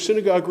 Mr.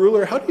 Synagogue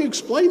ruler, how do you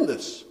explain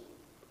this?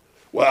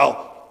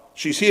 Well,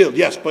 she's healed,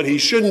 yes, but he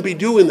shouldn't be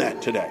doing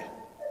that today.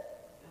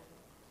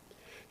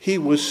 He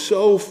was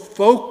so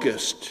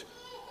focused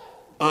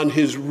on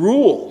his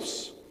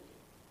rules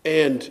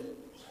and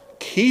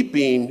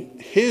keeping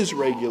his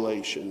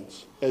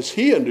regulations as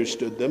he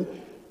understood them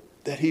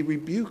that he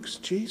rebukes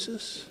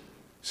Jesus.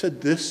 Said,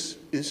 this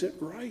isn't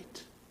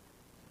right.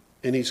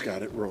 And he's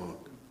got it wrong.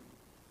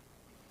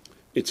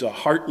 It's a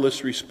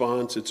heartless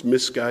response. It's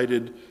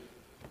misguided.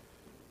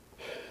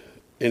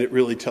 And it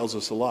really tells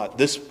us a lot.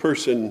 This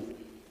person,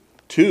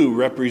 too,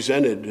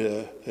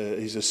 represented,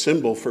 he's a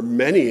symbol for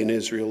many in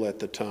Israel at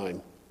the time.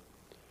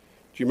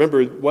 Do you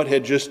remember what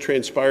had just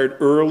transpired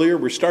earlier?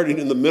 We're starting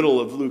in the middle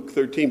of Luke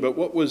 13, but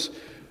what was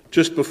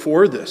just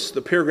before this?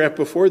 The paragraph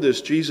before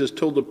this, Jesus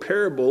told a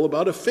parable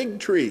about a fig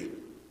tree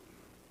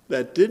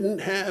that didn't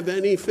have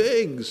any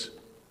figs,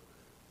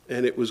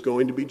 and it was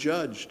going to be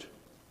judged.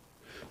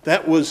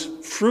 That was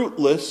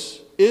fruitless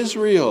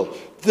Israel.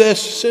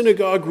 This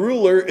synagogue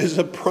ruler is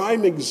a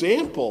prime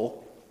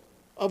example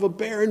of a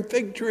barren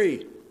fig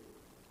tree.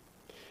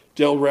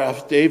 Del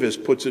Rath Davis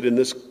puts it in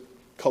this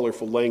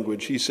colorful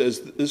language. He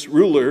says this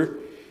ruler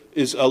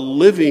is a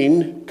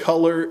living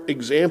color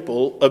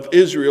example of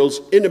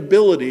Israel's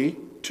inability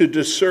to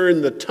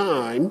discern the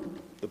time,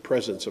 the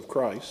presence of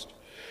Christ,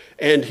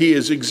 and he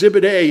is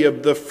exhibit A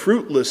of the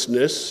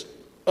fruitlessness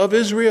of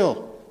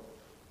Israel.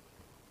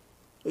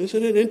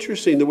 Isn't it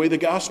interesting the way the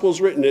gospel's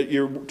written?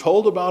 You're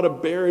told about a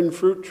barren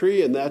fruit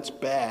tree, and that's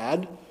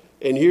bad.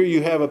 And here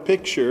you have a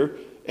picture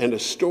and a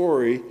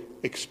story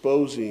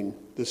exposing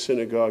the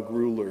synagogue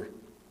ruler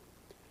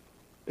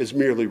as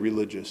merely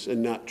religious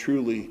and not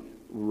truly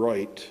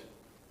right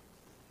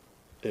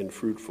and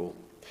fruitful.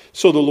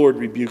 So the Lord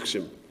rebukes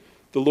him.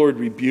 The Lord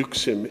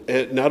rebukes him.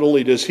 And not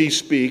only does he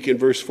speak in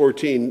verse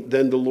 14,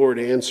 then the Lord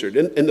answered.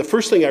 And the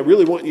first thing I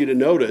really want you to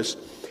notice,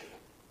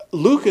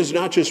 Luke is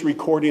not just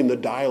recording the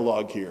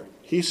dialogue here.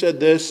 He said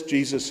this,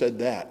 Jesus said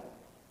that.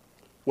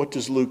 What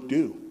does Luke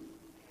do?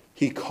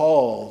 He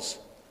calls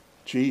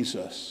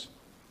Jesus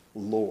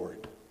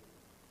Lord.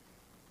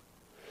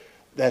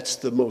 That's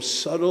the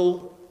most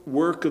subtle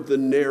work of the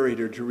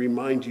narrator to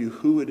remind you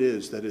who it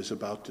is that is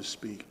about to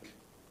speak.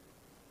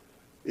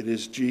 It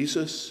is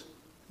Jesus,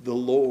 the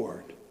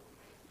Lord.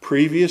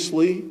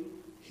 Previously,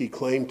 he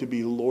claimed to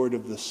be Lord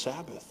of the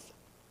Sabbath,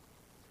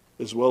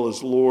 as well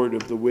as Lord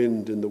of the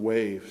wind and the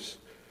waves.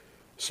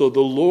 So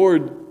the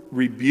Lord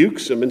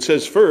rebukes him and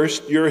says,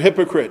 first, you're a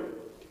hypocrite.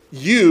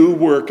 You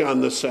work on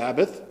the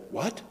Sabbath.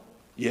 What?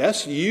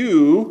 Yes,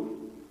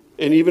 you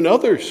and even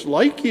others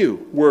like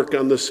you work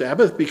on the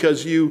Sabbath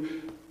because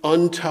you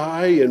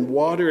untie and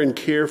water and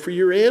care for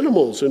your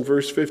animals in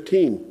verse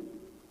 15.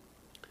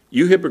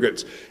 You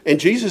hypocrites. And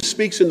Jesus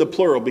speaks in the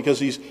plural because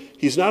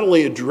he's not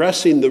only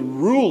addressing the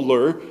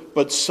ruler,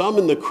 but some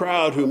in the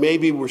crowd who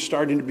maybe were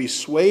starting to be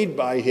swayed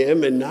by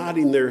him and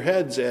nodding their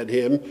heads at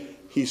him.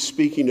 He's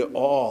speaking to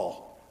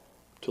all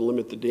to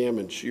limit the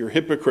damage. You're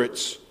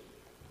hypocrites.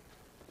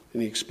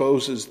 And he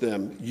exposes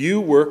them.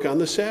 You work on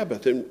the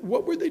Sabbath. And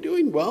what were they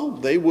doing? Well,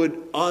 they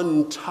would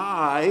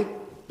untie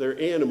their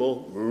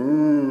animal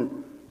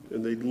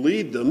and they'd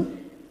lead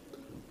them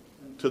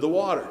to the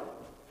water.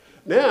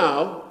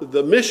 Now,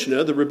 the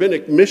Mishnah, the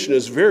rabbinic Mishnah,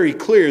 is very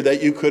clear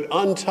that you could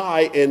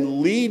untie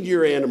and lead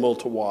your animal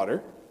to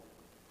water,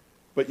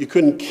 but you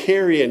couldn't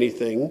carry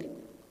anything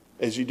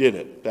as you did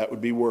it. That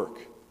would be work.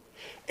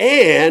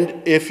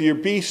 And if your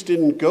beast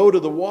didn't go to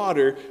the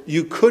water,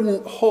 you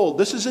couldn't hold,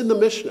 this is in the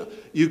Mishnah,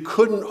 you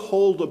couldn't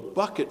hold a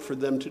bucket for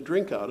them to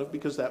drink out of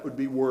because that would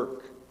be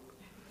work.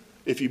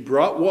 If you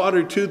brought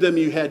water to them,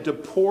 you had to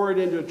pour it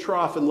into a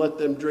trough and let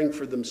them drink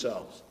for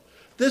themselves.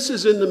 This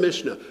is in the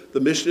Mishnah. The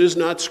Mishnah is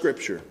not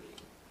scripture.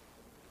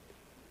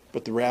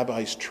 But the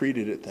rabbis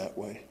treated it that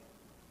way.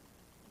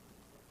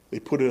 They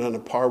put it on a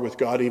par with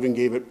God, even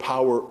gave it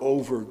power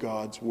over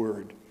God's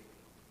word.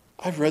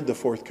 I've read the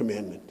fourth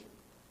commandment.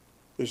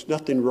 There's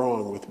nothing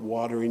wrong with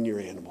watering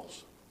your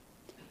animals.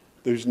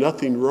 There's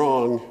nothing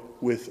wrong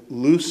with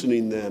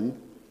loosening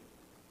them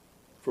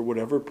for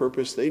whatever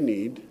purpose they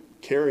need,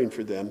 caring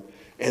for them.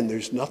 And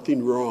there's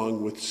nothing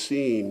wrong with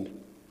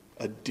seeing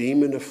a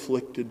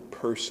demon-afflicted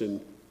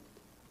person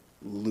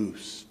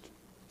loosed,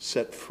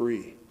 set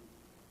free.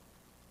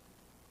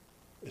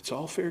 It's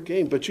all fair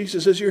game. But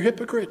Jesus says, you're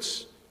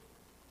hypocrites.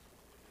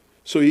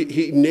 So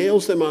he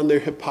nails them on their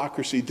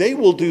hypocrisy. They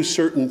will do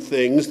certain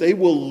things. They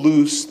will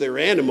loose their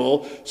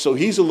animal so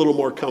he's a little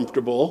more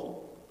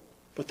comfortable.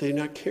 But they're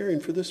not caring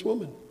for this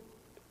woman.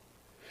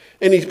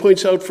 And he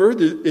points out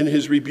further in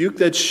his rebuke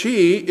that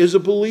she is a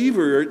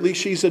believer, or at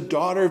least she's a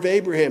daughter of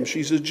Abraham.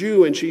 She's a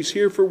Jew and she's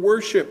here for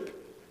worship.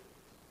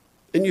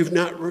 And you've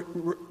not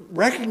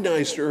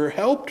recognized her or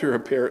helped her,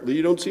 apparently.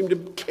 You don't seem to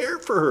care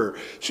for her.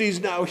 She's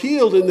now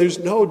healed, and there's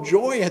no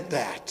joy at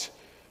that.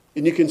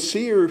 And you can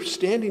see her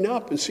standing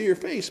up and see her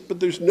face, but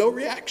there's no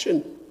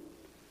reaction.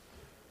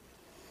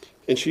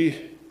 And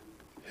she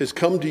has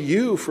come to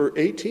you for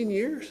 18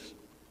 years.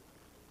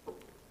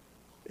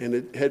 And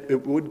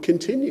it would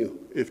continue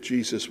if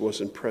Jesus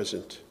wasn't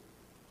present.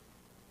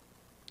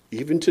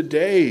 Even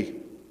today,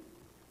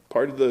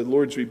 part of the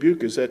Lord's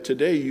rebuke is that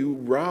today you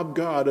rob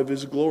God of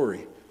his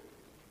glory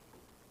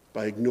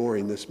by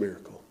ignoring this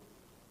miracle.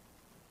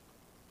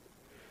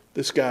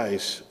 This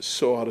guy's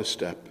so out of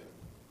step.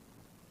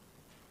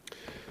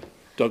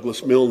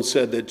 Douglas Milne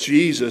said that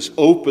Jesus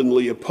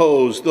openly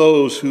opposed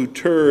those who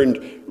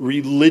turned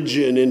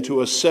religion into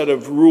a set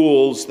of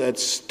rules that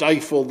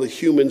stifle the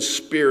human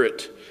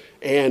spirit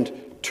and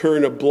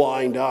turn a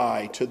blind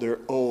eye to their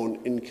own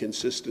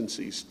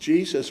inconsistencies.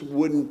 Jesus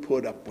wouldn't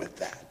put up with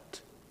that.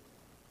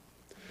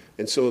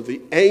 And so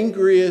the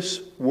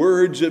angriest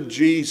words of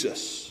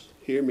Jesus,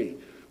 hear me,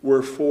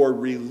 were for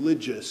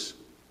religious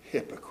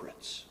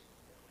hypocrites.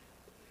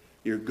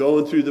 You're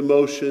going through the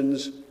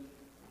motions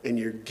and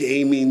you're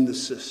gaming the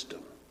system.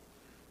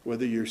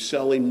 Whether you're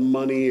selling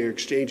money or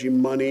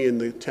exchanging money in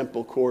the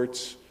temple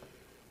courts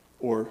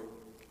or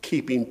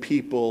keeping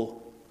people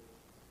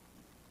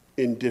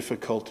in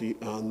difficulty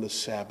on the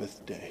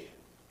Sabbath day.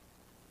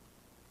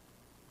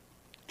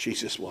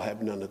 Jesus will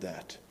have none of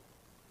that.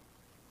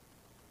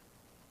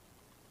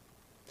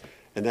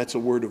 And that's a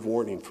word of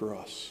warning for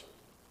us.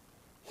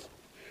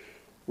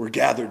 We're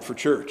gathered for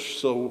church,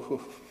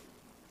 so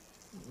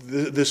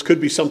this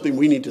could be something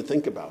we need to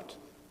think about.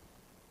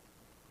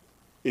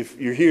 If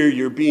you're here,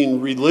 you're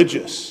being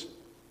religious.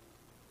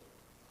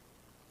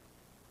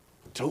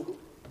 Don't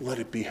let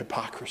it be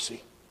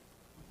hypocrisy.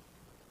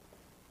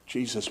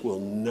 Jesus will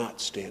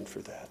not stand for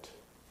that.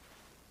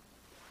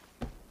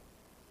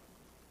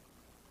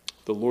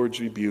 The Lord's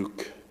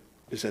rebuke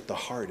is at the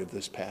heart of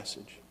this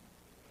passage.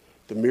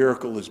 The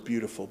miracle is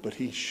beautiful, but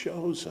he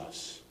shows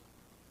us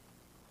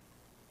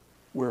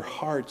where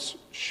hearts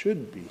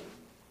should be.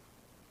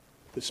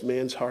 This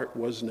man's heart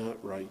was not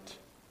right.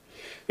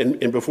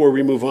 And before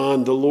we move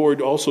on, the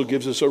Lord also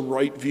gives us a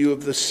right view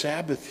of the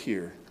Sabbath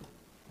here.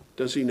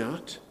 Does he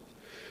not?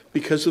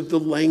 Because of the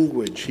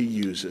language he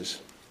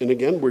uses. And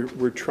again,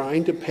 we're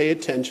trying to pay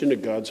attention to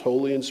God's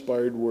holy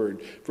inspired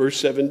word. Verse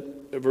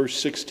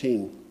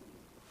 16.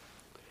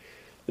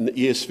 In the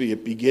ESV,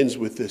 it begins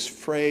with this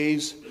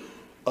phrase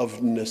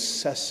of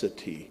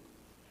necessity.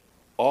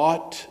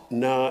 Ought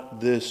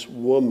not this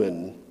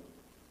woman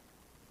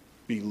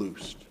be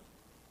loosed?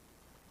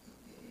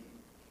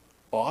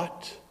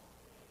 Ought?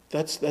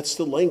 That's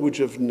the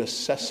language of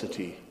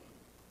necessity.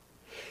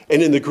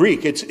 And in the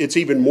Greek, it's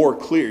even more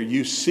clear.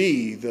 You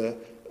see the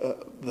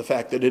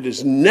fact that it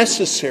is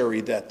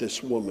necessary that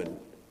this woman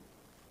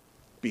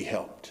be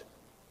helped.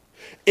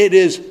 It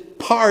is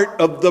part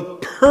of the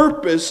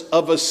purpose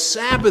of a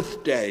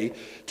Sabbath day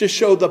to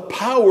show the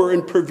power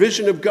and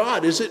provision of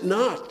God, is it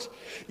not?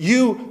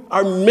 You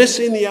are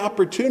missing the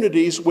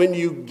opportunities when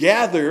you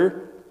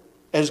gather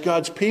as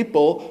God's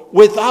people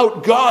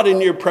without God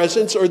in your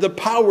presence or the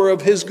power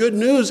of his good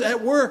news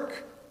at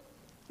work.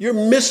 You're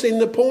missing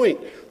the point.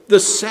 The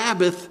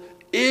Sabbath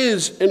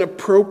is an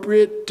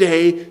appropriate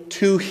day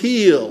to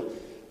heal,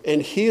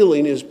 and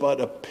healing is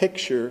but a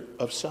picture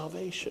of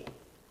salvation.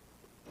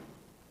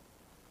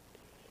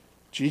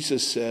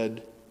 Jesus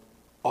said,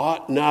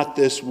 ought not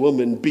this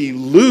woman be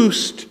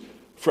loosed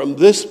from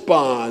this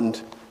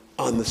bond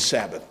on the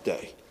Sabbath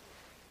day?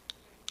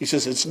 He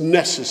says it's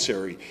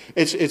necessary.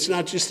 It's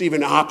not just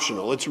even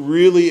optional. It's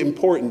really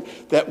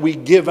important that we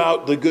give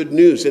out the good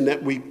news and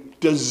that we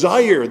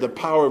desire the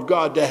power of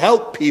God to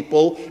help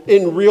people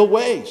in real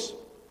ways.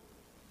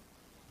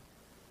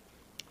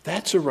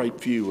 That's a right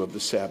view of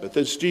the Sabbath.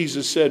 As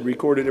Jesus said,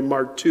 recorded in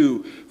Mark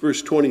 2,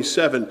 verse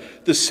 27,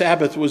 the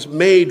Sabbath was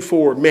made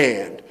for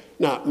man,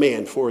 not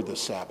man for the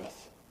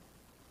Sabbath.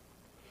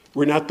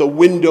 We're not the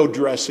window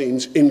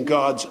dressings in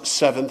God's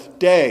seventh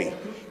day.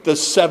 The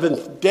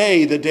seventh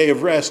day, the day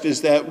of rest,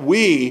 is that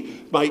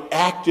we might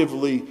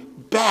actively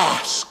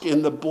bask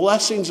in the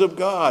blessings of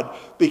God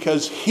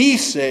because he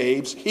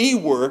saves, he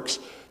works,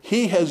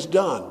 he has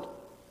done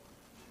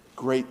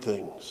great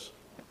things.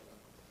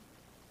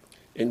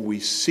 And we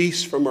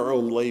cease from our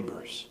own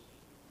labors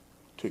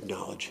to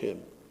acknowledge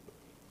him.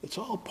 It's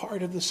all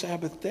part of the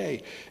Sabbath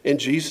day. And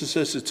Jesus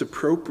says it's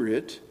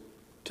appropriate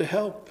to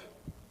help.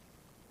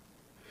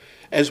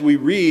 As we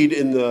read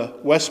in the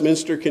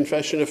Westminster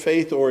Confession of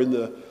Faith or in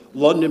the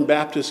London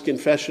Baptist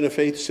Confession of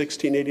Faith,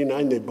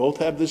 1689, they both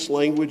have this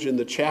language in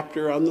the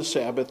chapter on the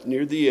Sabbath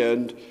near the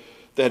end,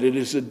 that it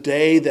is a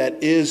day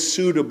that is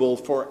suitable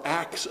for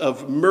acts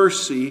of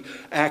mercy,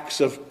 acts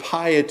of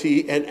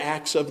piety, and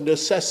acts of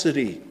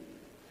necessity.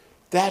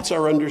 That's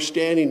our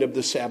understanding of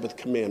the Sabbath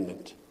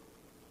commandment.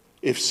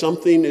 If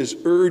something is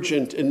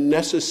urgent and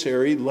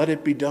necessary, let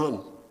it be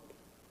done.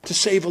 To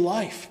save a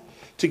life,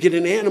 to get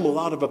an animal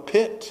out of a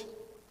pit,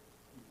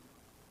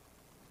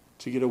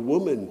 to get a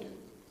woman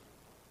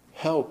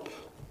help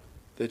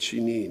that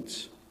she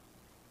needs.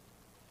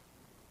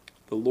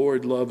 The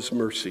Lord loves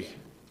mercy,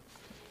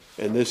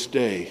 and this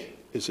day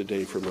is a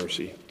day for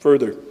mercy.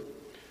 Further,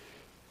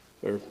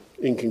 or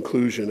in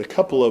conclusion, a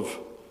couple of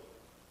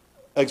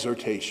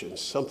exhortations,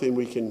 something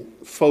we can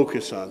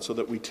focus on so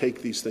that we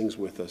take these things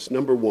with us.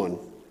 Number one,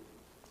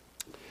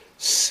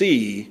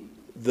 see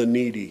the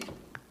needy.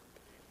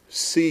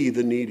 See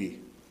the needy.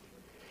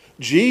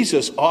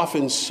 Jesus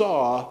often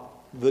saw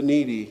the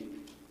needy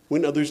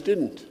when others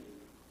didn't.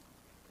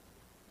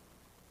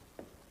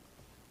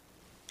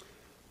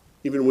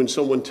 Even when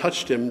someone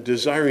touched him,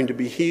 desiring to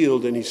be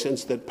healed, and he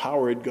sensed that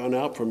power had gone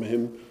out from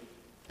him,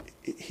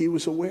 he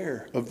was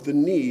aware of the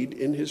need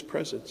in his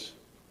presence.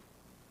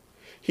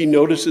 He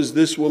notices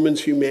this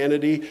woman's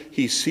humanity.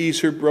 He sees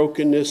her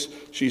brokenness.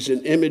 She's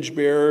an image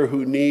bearer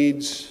who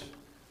needs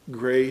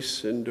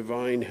grace and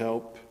divine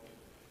help.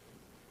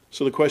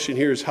 So the question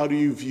here is, how do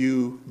you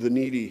view the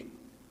needy?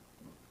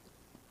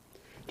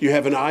 Do you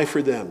have an eye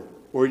for them?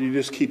 Or do you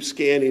just keep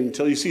scanning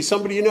until you see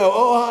somebody you know?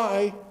 Oh,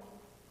 hi.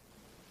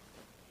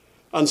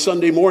 On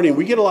Sunday morning,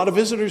 we get a lot of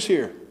visitors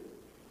here.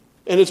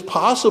 And it's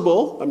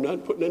possible, I'm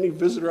not putting any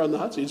visitor on the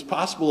hot seat, it's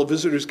possible a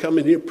visitor's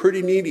coming here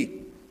pretty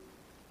needy.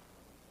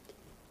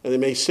 And they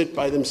may sit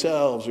by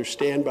themselves or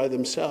stand by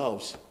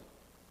themselves.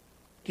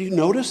 Do you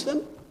notice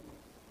them?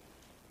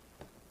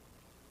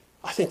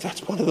 I think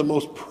that's one of the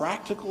most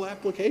practical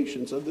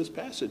applications of this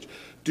passage.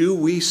 Do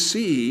we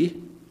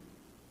see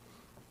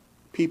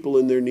people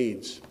in their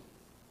needs?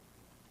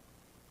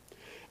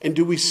 And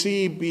do we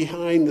see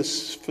behind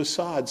this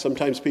facade?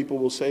 Sometimes people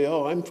will say,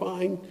 oh, I'm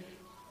fine.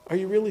 Are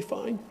you really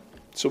fine?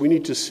 So we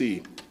need to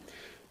see.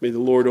 May the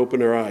Lord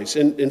open our eyes.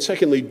 And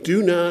secondly,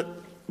 do not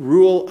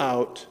rule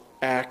out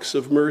acts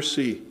of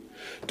mercy.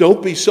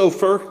 Don't be so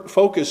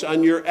focused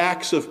on your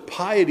acts of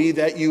piety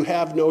that you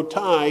have no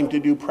time to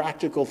do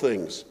practical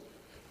things.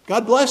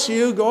 God bless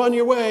you, go on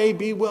your way,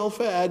 be well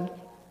fed,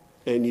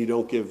 and you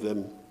don't give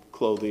them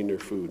clothing or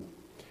food.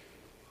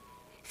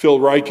 Phil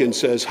Ryken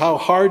says, how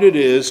hard it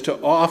is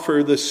to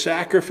offer the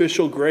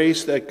sacrificial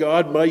grace that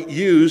God might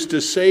use to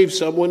save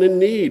someone in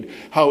need.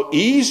 How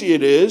easy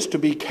it is to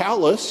be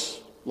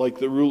callous, like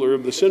the ruler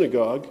of the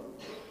synagogue.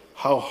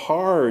 How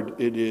hard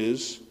it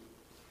is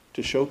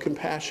to show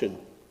compassion,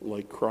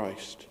 like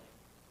Christ.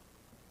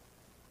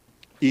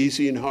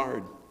 Easy and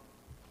hard.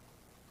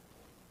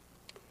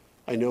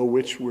 I know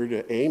which we're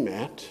to aim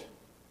at.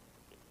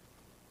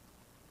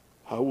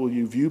 How will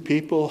you view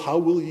people? How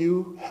will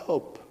you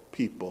help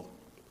people?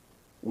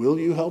 Will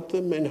you help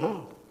them, and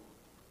how?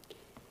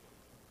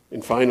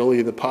 And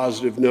finally, the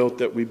positive note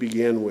that we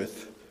began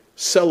with.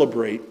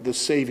 Celebrate the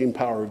saving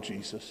power of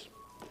Jesus.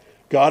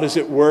 God is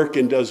at work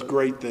and does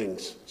great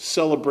things.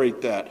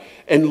 Celebrate that.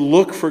 And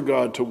look for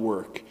God to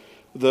work.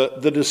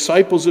 The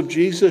disciples of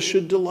Jesus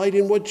should delight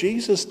in what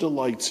Jesus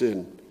delights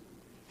in.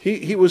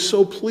 He was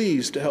so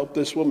pleased to help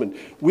this woman.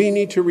 We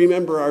need to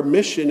remember our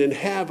mission and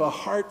have a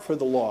heart for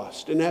the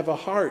lost and have a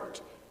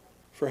heart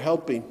for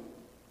helping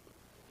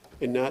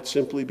and not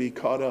simply be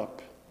caught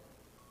up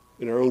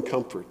in our own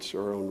comforts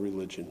or our own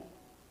religion.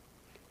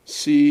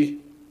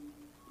 See,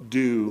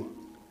 do,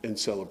 and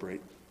celebrate.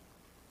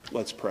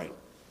 Let's pray.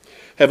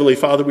 Heavenly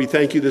Father, we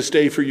thank you this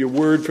day for your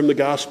word from the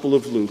Gospel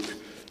of Luke.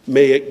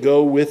 May it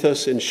go with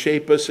us and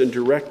shape us and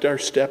direct our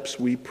steps,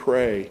 we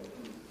pray,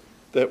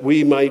 that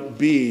we might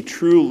be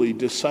truly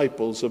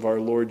disciples of our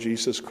Lord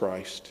Jesus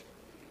Christ.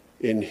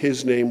 In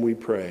his name we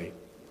pray.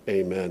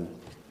 Amen.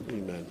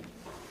 Amen.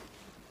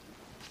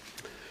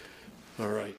 All right.